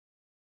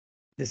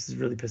 This is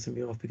really pissing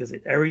me off because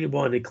every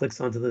one it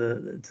clicks onto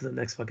the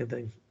next fucking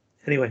thing.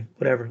 Anyway,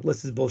 whatever.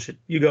 List is bullshit.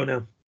 You go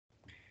now.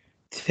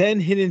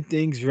 10 hidden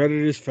things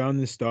Redditors found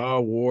in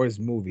Star Wars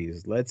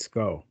movies. Let's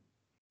go.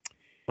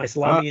 My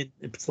salami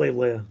and slave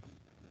Leia.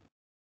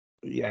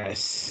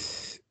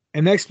 Yes.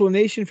 An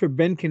explanation for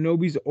Ben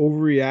Kenobi's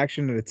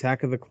overreaction at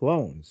Attack of the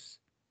Clones.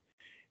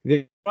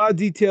 There are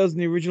details in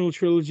the original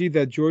trilogy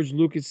that George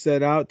Lucas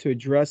set out to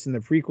address in the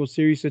prequel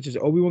series, such as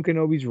Obi-Wan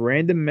Kenobi's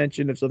random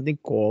mention of something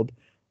called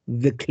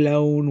the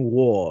Clone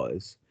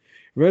Wars.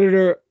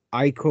 Redditor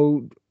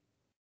IKODL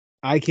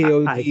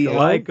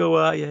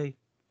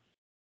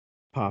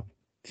Pop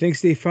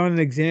thinks they found an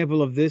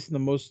example of this in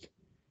most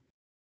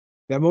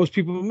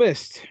people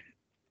missed.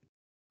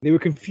 They were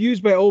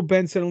confused by old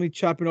Ben suddenly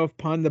chopping off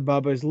Ponda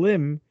Baba's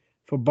limb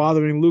for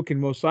bothering Luke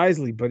and Mos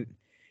Eisley, but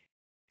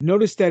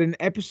notice that in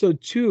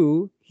episode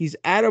 2, he's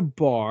at a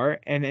bar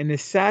and an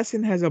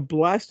assassin has a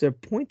blaster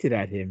pointed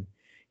at him.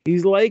 He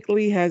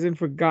likely hasn't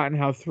forgotten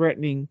how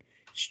threatening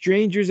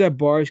strangers at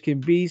bars can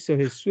be, so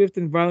his swift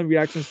and violent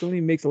reaction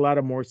suddenly makes a lot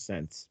of more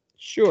sense.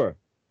 Sure.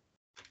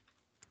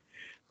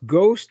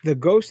 The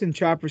Ghost and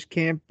Chopper's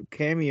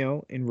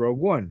cameo in Rogue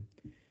One.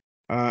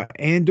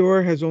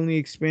 Andor has only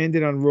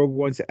expanded on Rogue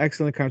One's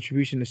excellent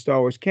contribution to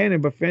Star Wars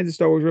canon, but fans of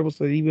Star Wars Rebels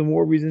had even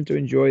more reason to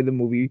enjoy the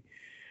movie.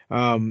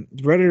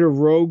 Redditor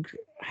Rogue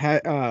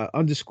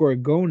underscore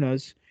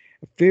Gonas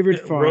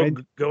favorite find.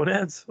 Rogue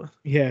Gonads?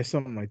 Yeah,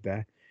 something like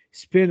that.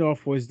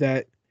 Spin-off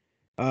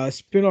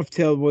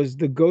tale was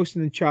the Ghost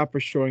and the Chopper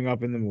showing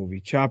up in the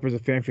movie. Chopper's a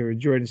fan favorite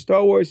droid in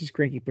Star Wars, his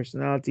cranky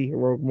personality,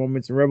 heroic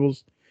moments in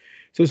Rebels.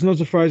 So it's no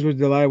surprise we're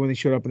delighted when they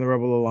showed up in the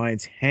Rebel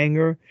Alliance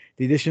hangar.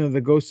 The addition of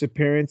the Ghost's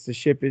appearance, the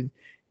ship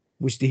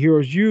which the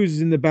heroes use,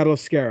 is in the Battle of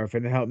Scarif,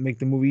 and it helped make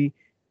the movie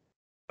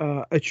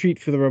a treat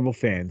for the Rebel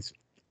fans.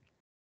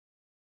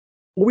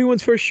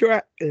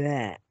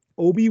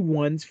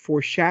 Obi-Wan's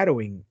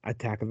foreshadowing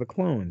Attack of the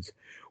Clones.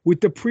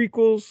 With the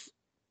prequels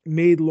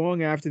made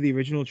long after the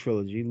original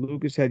trilogy,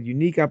 Lucas had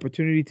unique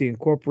opportunity to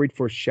incorporate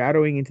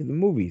foreshadowing into the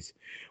movies,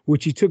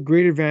 which he took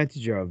great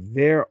advantage of.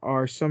 There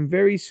are some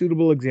very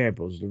suitable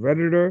examples. The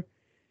Redditor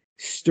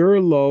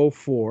Sturlo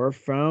 4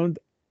 found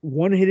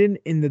one hidden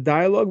in the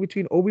dialogue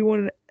between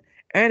Obi-Wan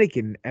and Anakin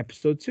in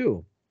Episode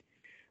 2.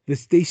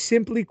 They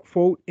simply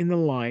quote in the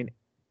line,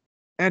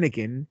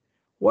 "Anakin,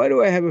 why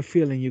do I have a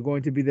feeling you're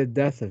going to be the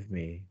death of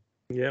me?"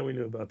 Yeah, we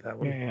knew about that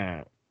one.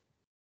 Yeah.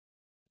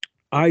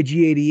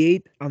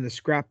 IG-88 on the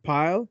scrap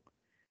pile.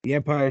 The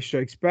Empire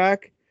Strikes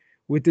Back.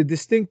 With the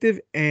distinctive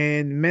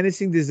and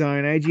menacing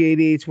design,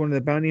 IG-88 is one of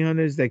the bounty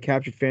hunters that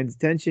captured fans'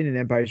 attention in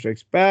Empire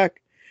Strikes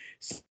Back.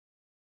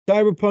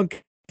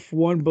 Cyberpunk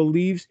F1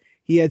 believes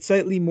he had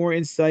slightly more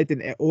insight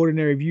than an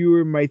ordinary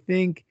viewer might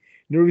think,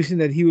 noticing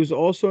that he was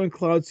also in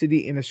Cloud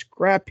City in a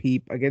scrap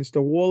heap against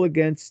a wall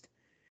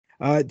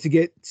to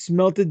get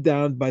smelted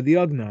down by the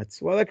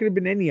Ugnaughts. Well, that could have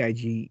been any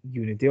IG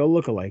unit. They all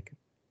look alike.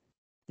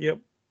 Yep.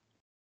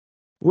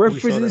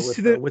 References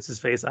to the what's his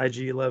face?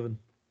 IG-11.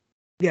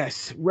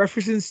 Yes,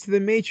 references to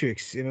the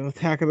Matrix in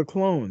Attack of the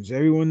Clones.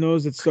 Everyone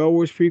knows that Star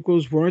Wars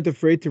prequels weren't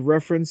afraid to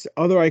reference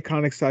other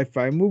iconic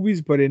sci-fi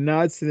movies, but it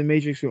nods to the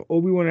Matrix when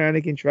Obi-Wan and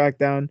Anakin track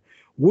down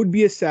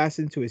would-be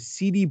assassin to a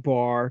seedy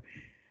bar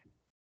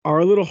are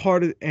a little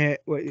harder to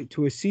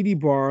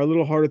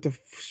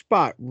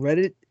spot.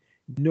 Reddit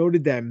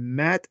noted that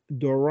Matt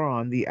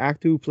Doran, the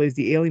actor who plays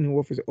the alien who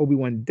offers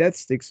Obi-Wan death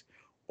sticks,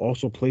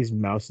 also plays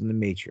Mouse in the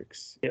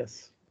Matrix.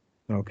 Yes.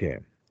 Okay.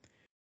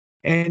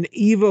 And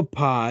Eva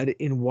Pod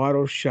in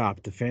Watto's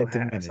shop, The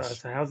Phantom Menace.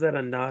 So how's that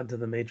a nod to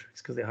the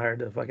Matrix? Because they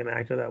hired a fucking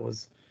actor that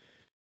was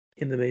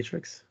in the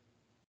Matrix?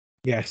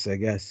 Yes, I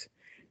guess.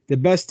 The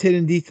best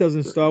hidden details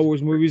in Star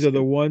Wars movies are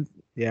the ones,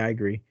 yeah, I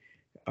agree,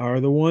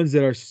 are the ones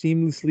that are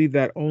seamlessly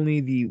that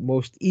only the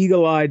most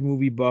eagle-eyed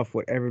movie buff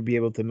would ever be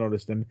able to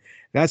notice them.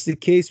 That's the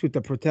case with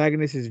the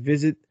protagonist's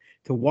visit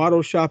to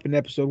Watto's shop in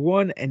Episode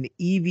 1, and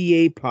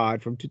EVA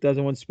Pod from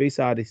 2001 Space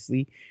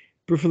Odyssey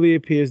briefly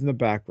appears in the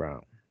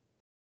background.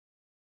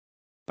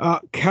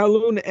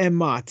 Kalun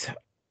Emat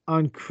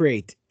on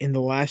Crate in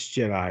The Last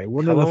Jedi.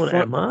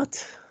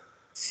 Emat?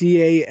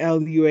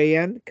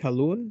 Caluan,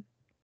 Kalun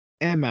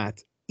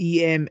Emat,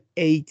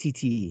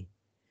 Ematt.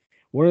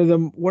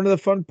 One of the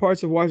fun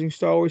parts of watching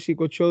Star Wars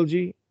sequel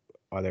trilogy.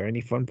 Are there any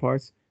fun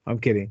parts? I'm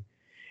kidding.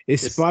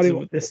 This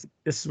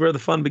is where the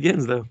fun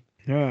begins, though.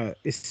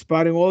 Is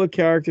spotting all the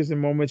characters and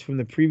moments from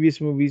the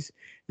previous movies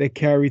that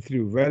carry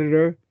through.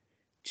 Redditor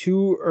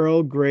 2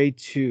 Earl Grey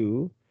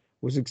 2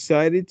 was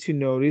excited to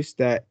notice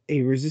that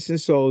a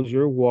Resistance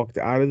soldier walked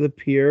out of the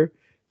pier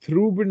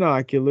through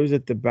binoculars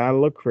at the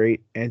Battle of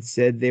Crate and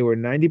said they were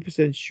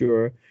 90%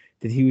 sure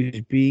that he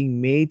was being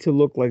made to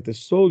look like the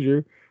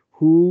soldier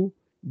who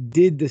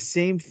did the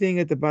same thing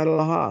at the Battle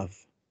of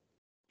Hoth.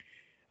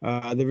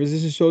 The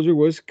Resistance soldier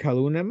was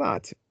Kalun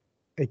Emat,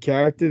 a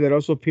character that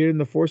also appeared in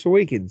The Force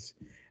Awakens,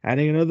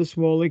 adding another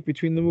small link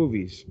between the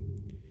movies.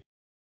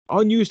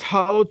 Unused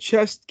hollow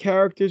chest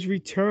characters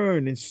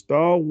return in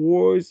Star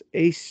Wars: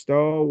 A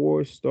Star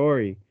Wars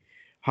Story.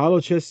 Hollow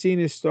chest scene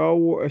in a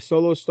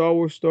solo Star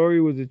Wars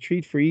story was a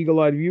treat for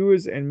eagle-eyed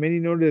viewers, and many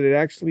noted it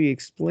actually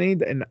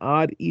explained an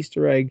odd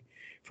Easter egg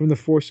from The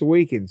Force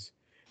Awakens.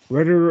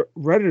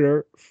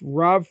 Redditor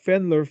Rob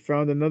Fendler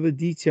found another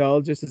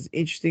detail just as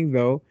interesting,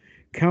 though,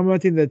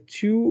 commenting that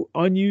 2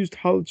 unused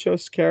hollow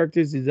chest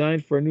characters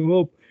designed for A New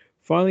Hope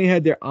finally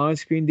had their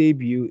on-screen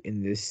debut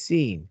in this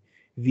scene.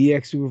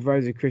 VX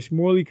supervisor Chris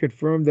Morley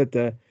confirmed that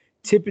the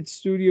Tippett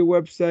Studio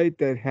website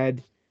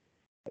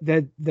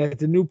that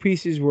the new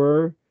pieces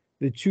were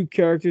the 2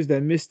 characters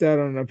that missed out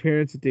on an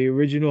appearance at the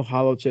original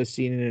hollow chest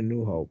scene in A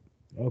New Hope.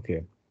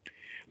 Okay.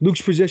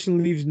 Luke's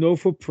possession leaves no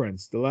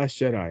footprints. The Last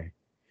Jedi.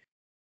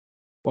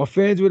 While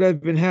fans would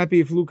have been happy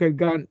if Luke had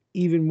gotten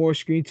even more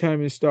screen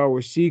time in Star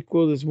Wars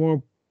sequels, his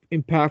more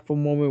impactful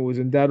moment was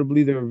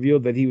undoubtedly the reveal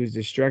that he was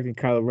distracting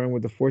Kylo Ren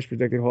with the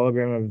Force-protected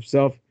hologram of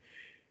himself.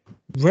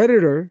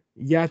 Redditor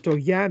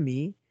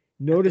Yatoyami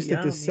noticed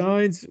that the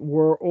signs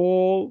were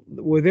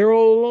there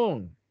all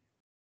along,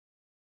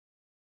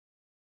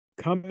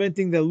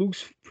 commenting that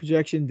Luke's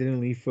projection didn't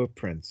leave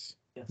footprints.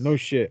 No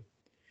shit.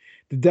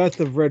 The death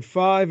of Red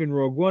 5 in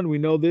Rogue One, we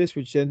know this,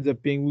 which ends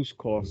up being Luke's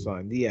call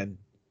sign. The end.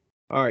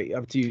 All right,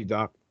 up to you,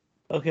 Doc.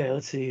 Okay,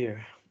 let's see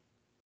here.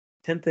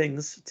 10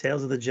 things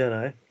Tales of the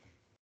Jedi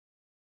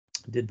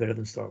did better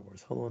than Star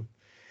Wars. Hold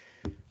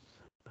on.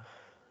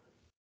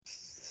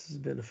 This has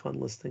been a fun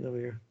listing over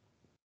here.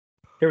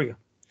 Here we go.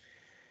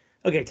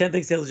 Okay, 10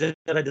 things Tales of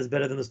the Jedi does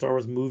better than the Star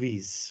Wars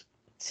movies.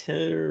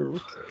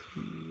 Tales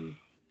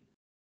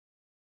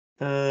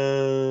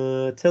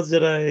of the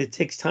Jedi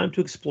takes time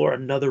to explore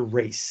another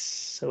race.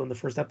 So in the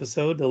first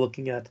episode, they're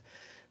looking at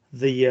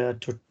the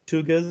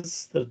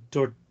Tortugas, the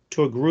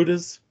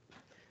Torgrudas.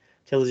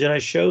 Tales of the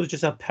Jedi shows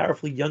just how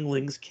powerful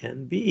younglings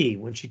can be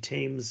when she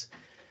tames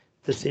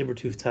the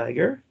saber-toothed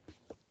tiger.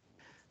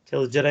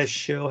 Tales of the Jedi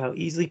show how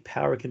easily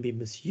power can be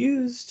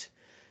misused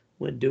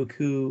when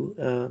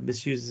Dooku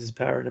misuses his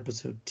power in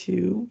Episode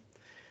 2.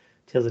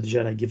 Tales of the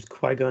Jedi gives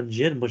Qui-Gon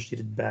Jinn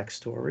much-needed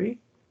backstory.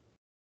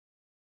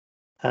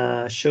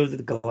 Shows that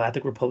the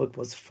Galactic Republic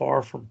was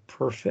far from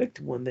perfect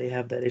when they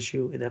have that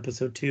issue in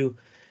Episode 2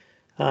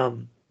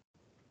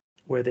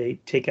 where they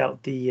take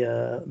out the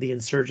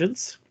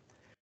insurgents.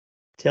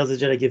 Tales of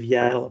the Jedi give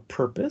Yaddle a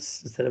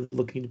purpose instead of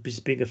looking to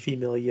just being a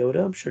female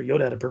Yoda. I'm sure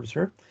Yoda had a purpose for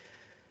her.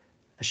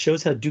 It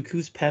shows how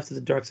Dooku's path to the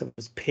dark side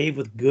was paved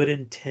with good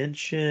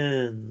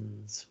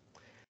intentions.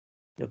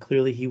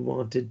 Clearly he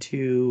wanted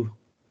to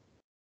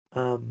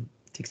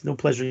takes no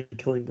pleasure in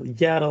killing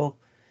Yaddle,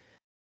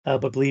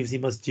 but believes he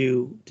must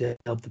do to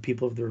help the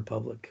people of the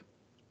Republic.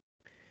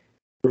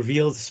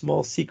 Reveals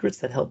small secrets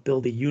that help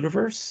build a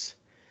universe,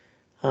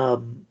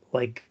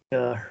 like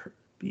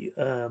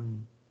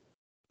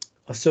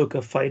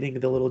Ahsoka fighting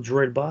the little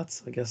droid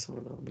bots. I guess, I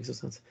don't know, it makes no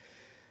sense.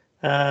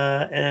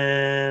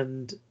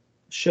 And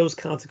shows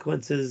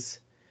consequences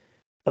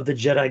of the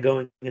Jedi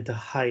going into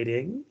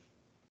hiding.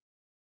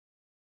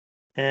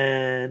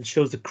 And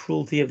shows the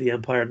cruelty of the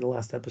Empire in the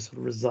last episode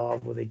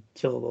Resolve, where they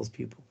kill all those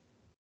people.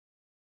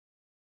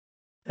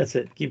 That's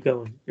it. Keep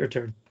going. Your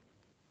turn.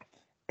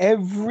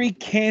 Every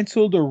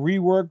canceled or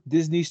reworked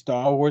Disney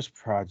Star Wars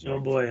project. Oh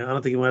boy, I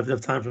don't think we have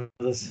enough time for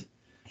this.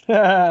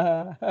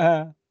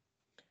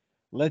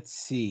 Let's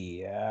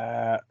see.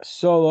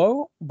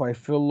 Solo by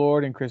Phil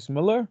Lord and Chris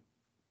Miller.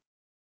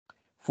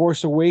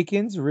 Force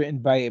Awakens, written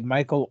by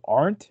Michael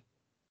Arndt.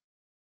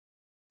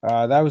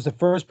 That was the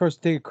first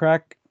person to take a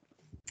crack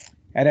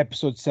at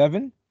Episode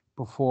 7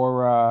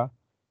 before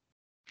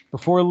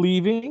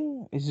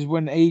leaving. This is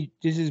when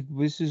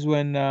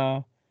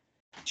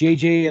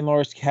JJ and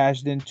Lawrence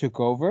Kasdan took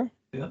over.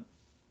 Yeah.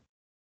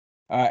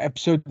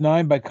 Episode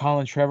 9 by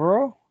Colin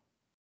Trevorrow.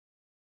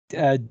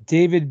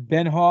 David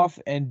Benhoff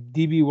and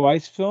D.B.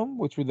 Weiss film,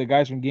 which were the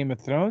guys from Game of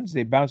Thrones.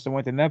 They bounced and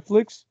went to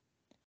Netflix.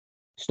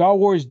 Star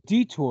Wars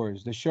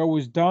Detours. The show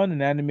was done,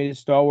 an animated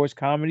Star Wars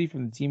comedy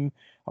from the team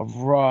of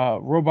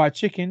Robot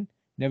Chicken.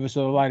 Never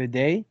saw the light of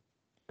day.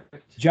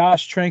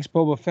 Josh Trank's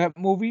Boba Fett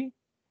movie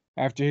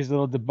after his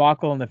little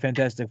debacle in the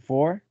Fantastic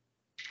Four.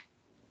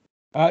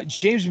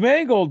 James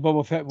Mangold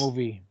Boba Fett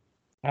movie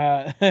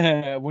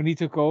when he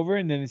took over,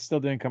 and then it still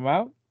didn't come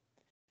out.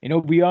 An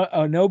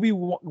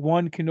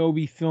Obi-Wan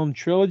Kenobi film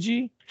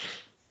trilogy.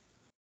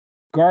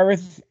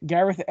 Gareth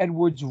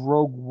Edwards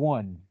Rogue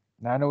One.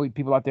 Now I know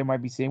people out there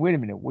might be saying, "Wait a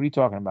minute, what are you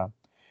talking about?"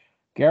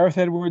 Gareth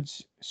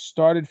Edwards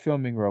started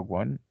filming Rogue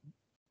One,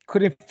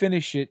 couldn't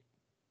finish it.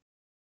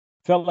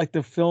 Felt like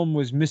the film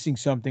was missing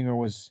something or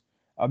was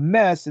a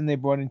mess, and they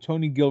brought in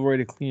Tony Gilroy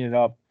to clean it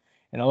up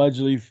and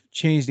allegedly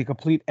changed the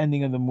complete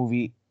ending of the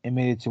movie and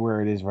made it to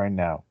where it is right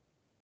now.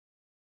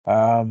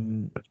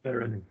 Much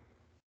better ending.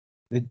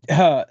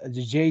 The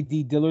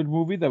J.D. Dillard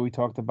movie that we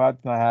talked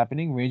about, not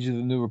happening. Rangers of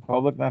the New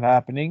Republic, not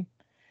happening.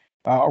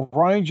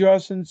 Rian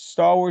Johnson's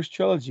Star Wars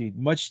trilogy,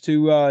 much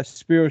to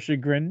Spiro's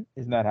chagrin,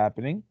 is not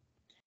happening.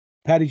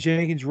 Patty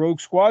Jenkins' Rogue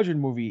Squadron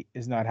movie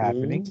is not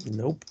happening.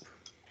 Nope.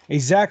 A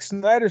Zack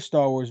Snyder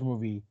Star Wars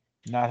movie,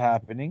 not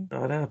happening.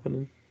 Not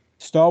happening.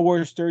 Star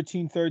Wars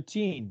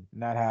 1313,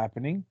 not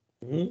happening.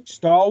 Mm-hmm.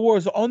 Star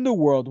Wars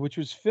Underworld, which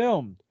was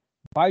filmed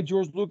by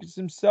George Lucas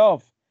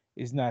himself,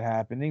 is not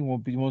happening.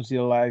 Won't see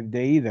a live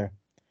day either.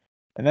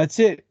 And that's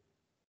it.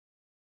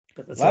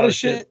 That's a lot of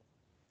shit.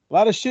 A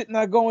lot of shit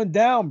not going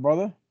down,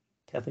 brother.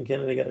 Kathleen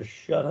Kennedy got to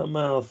shut her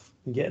mouth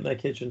and get in that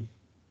kitchen.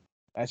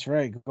 That's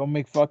right. Go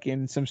make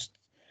fucking some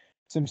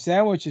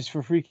sandwiches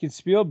for freaking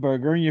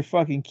Spielberg. Earn your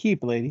fucking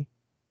keep, lady.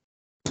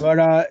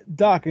 But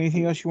Doc,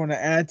 anything else you want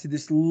to add to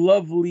this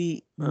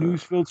lovely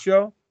news-filled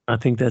show? I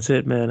think that's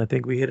it, man. I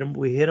think we hit them.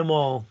 We hit them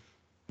all.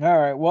 All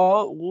right.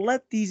 Well,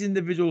 let these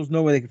individuals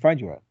know where they can find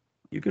you at.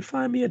 You can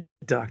find me at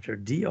Dr.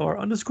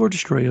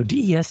 Dr_Destroyo,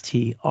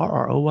 DESTRROYO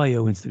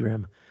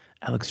Instagram,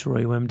 Alex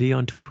Arroyo MD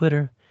on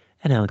Twitter,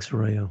 and Alex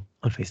Arroyo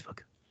on Facebook.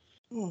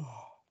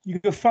 You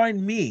can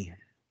find me,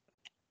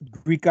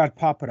 Greek God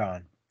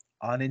Papadon,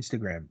 on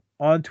Instagram,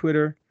 on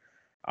Twitter,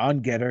 on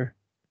Getter.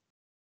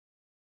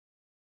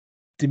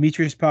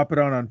 Demetrius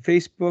Papadon on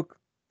Facebook.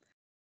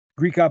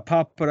 Greek God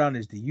Papadon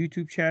is the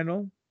YouTube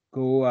channel.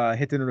 Go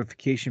hit the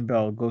notification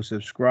bell. Go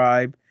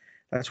subscribe.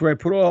 That's where I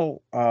put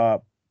all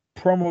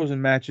promos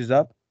and matches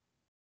up.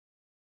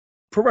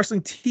 Pro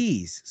Wrestling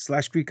Tees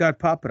 / Greek God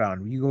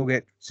Papadon. You go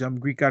get some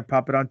Greek God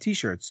Papadon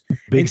t-shirts.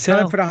 Big in sale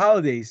time for the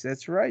holidays.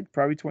 That's right.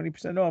 Probably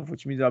 20% off,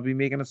 which means I'll be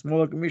making a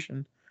smaller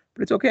commission.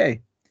 But it's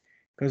okay.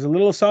 Because a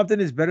little something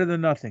is better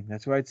than nothing.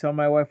 That's what I tell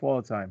my wife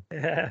all the time.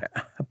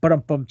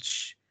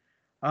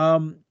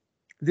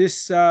 This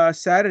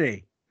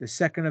Saturday, the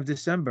 2nd of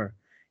December,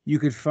 you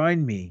could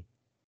find me.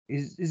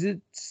 Is it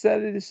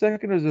Saturday the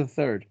 2nd or the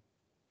 3rd?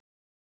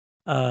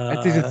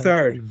 I think the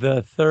 3rd.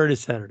 The 3rd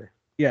is Saturday.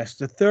 Yes,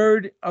 the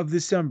 3rd of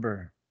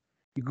December.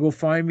 You go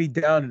find me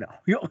down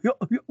in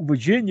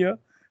Virginia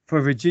for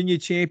Virginia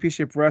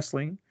Championship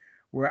Wrestling,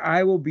 where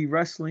I will be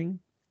wrestling,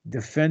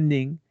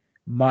 defending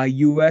my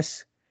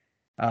U.S.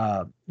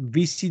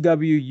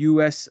 VCW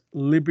U.S.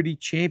 Liberty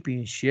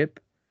Championship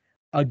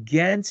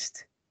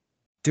against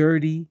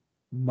Dirty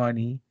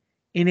Money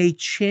in a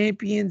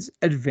Champion's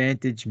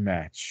Advantage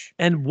match.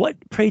 And what,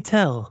 pray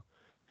tell,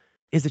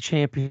 is a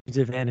Champion's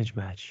Advantage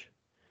match?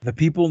 The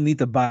people need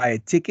to buy a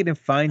ticket and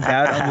find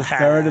out on the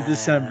 3rd of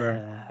December.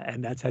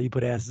 And that's how you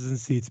put asses in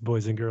seats,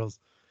 boys and girls.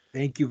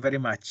 Thank you very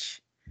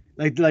much.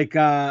 Like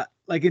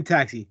in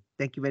Taxi.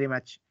 Thank you very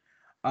much.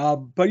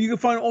 But you can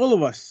find all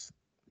of us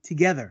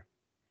together,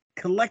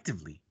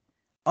 collectively,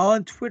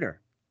 on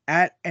Twitter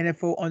at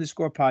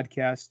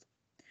NFO_podcast.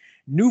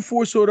 New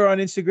Force Order on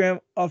Instagram,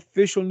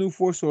 official New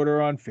Force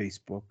Order on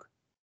Facebook.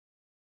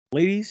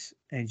 Ladies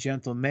and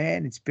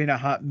gentlemen, it's been a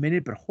hot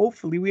minute, but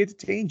hopefully we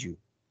entertained you.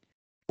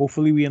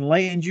 Hopefully we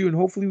enlightened you, and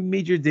hopefully we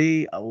made your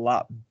day a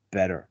lot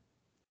better.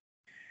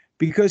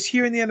 Because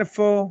here in the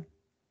NFO,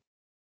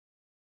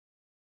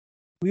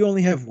 we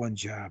only have one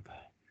job.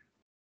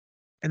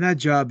 And that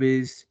job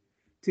is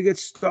to get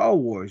Star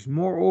Wars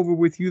more over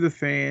with you, the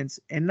fans,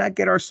 and not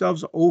get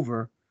ourselves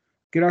over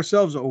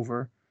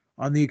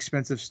on the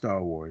expense of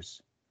Star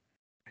Wars.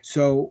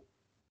 So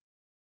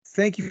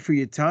thank you for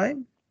your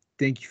time.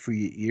 Thank you for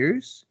your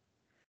ears.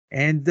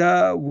 And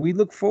we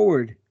look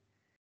forward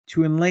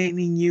to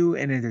enlightening you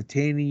and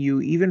entertaining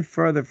you even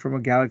further from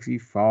a galaxy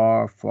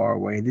far, far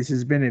away. This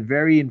has been a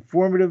very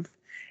informative,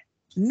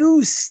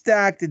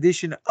 news-stacked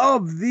edition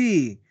of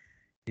the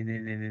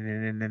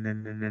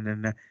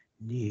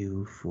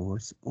New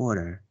Force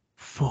Order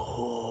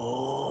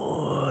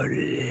for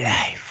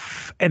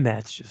life. And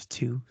that's just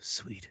too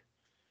sweet.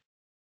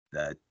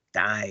 The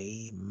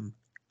time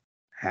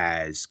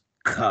has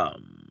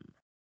come.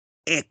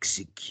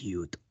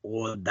 Execute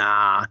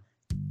Order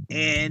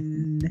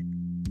NF.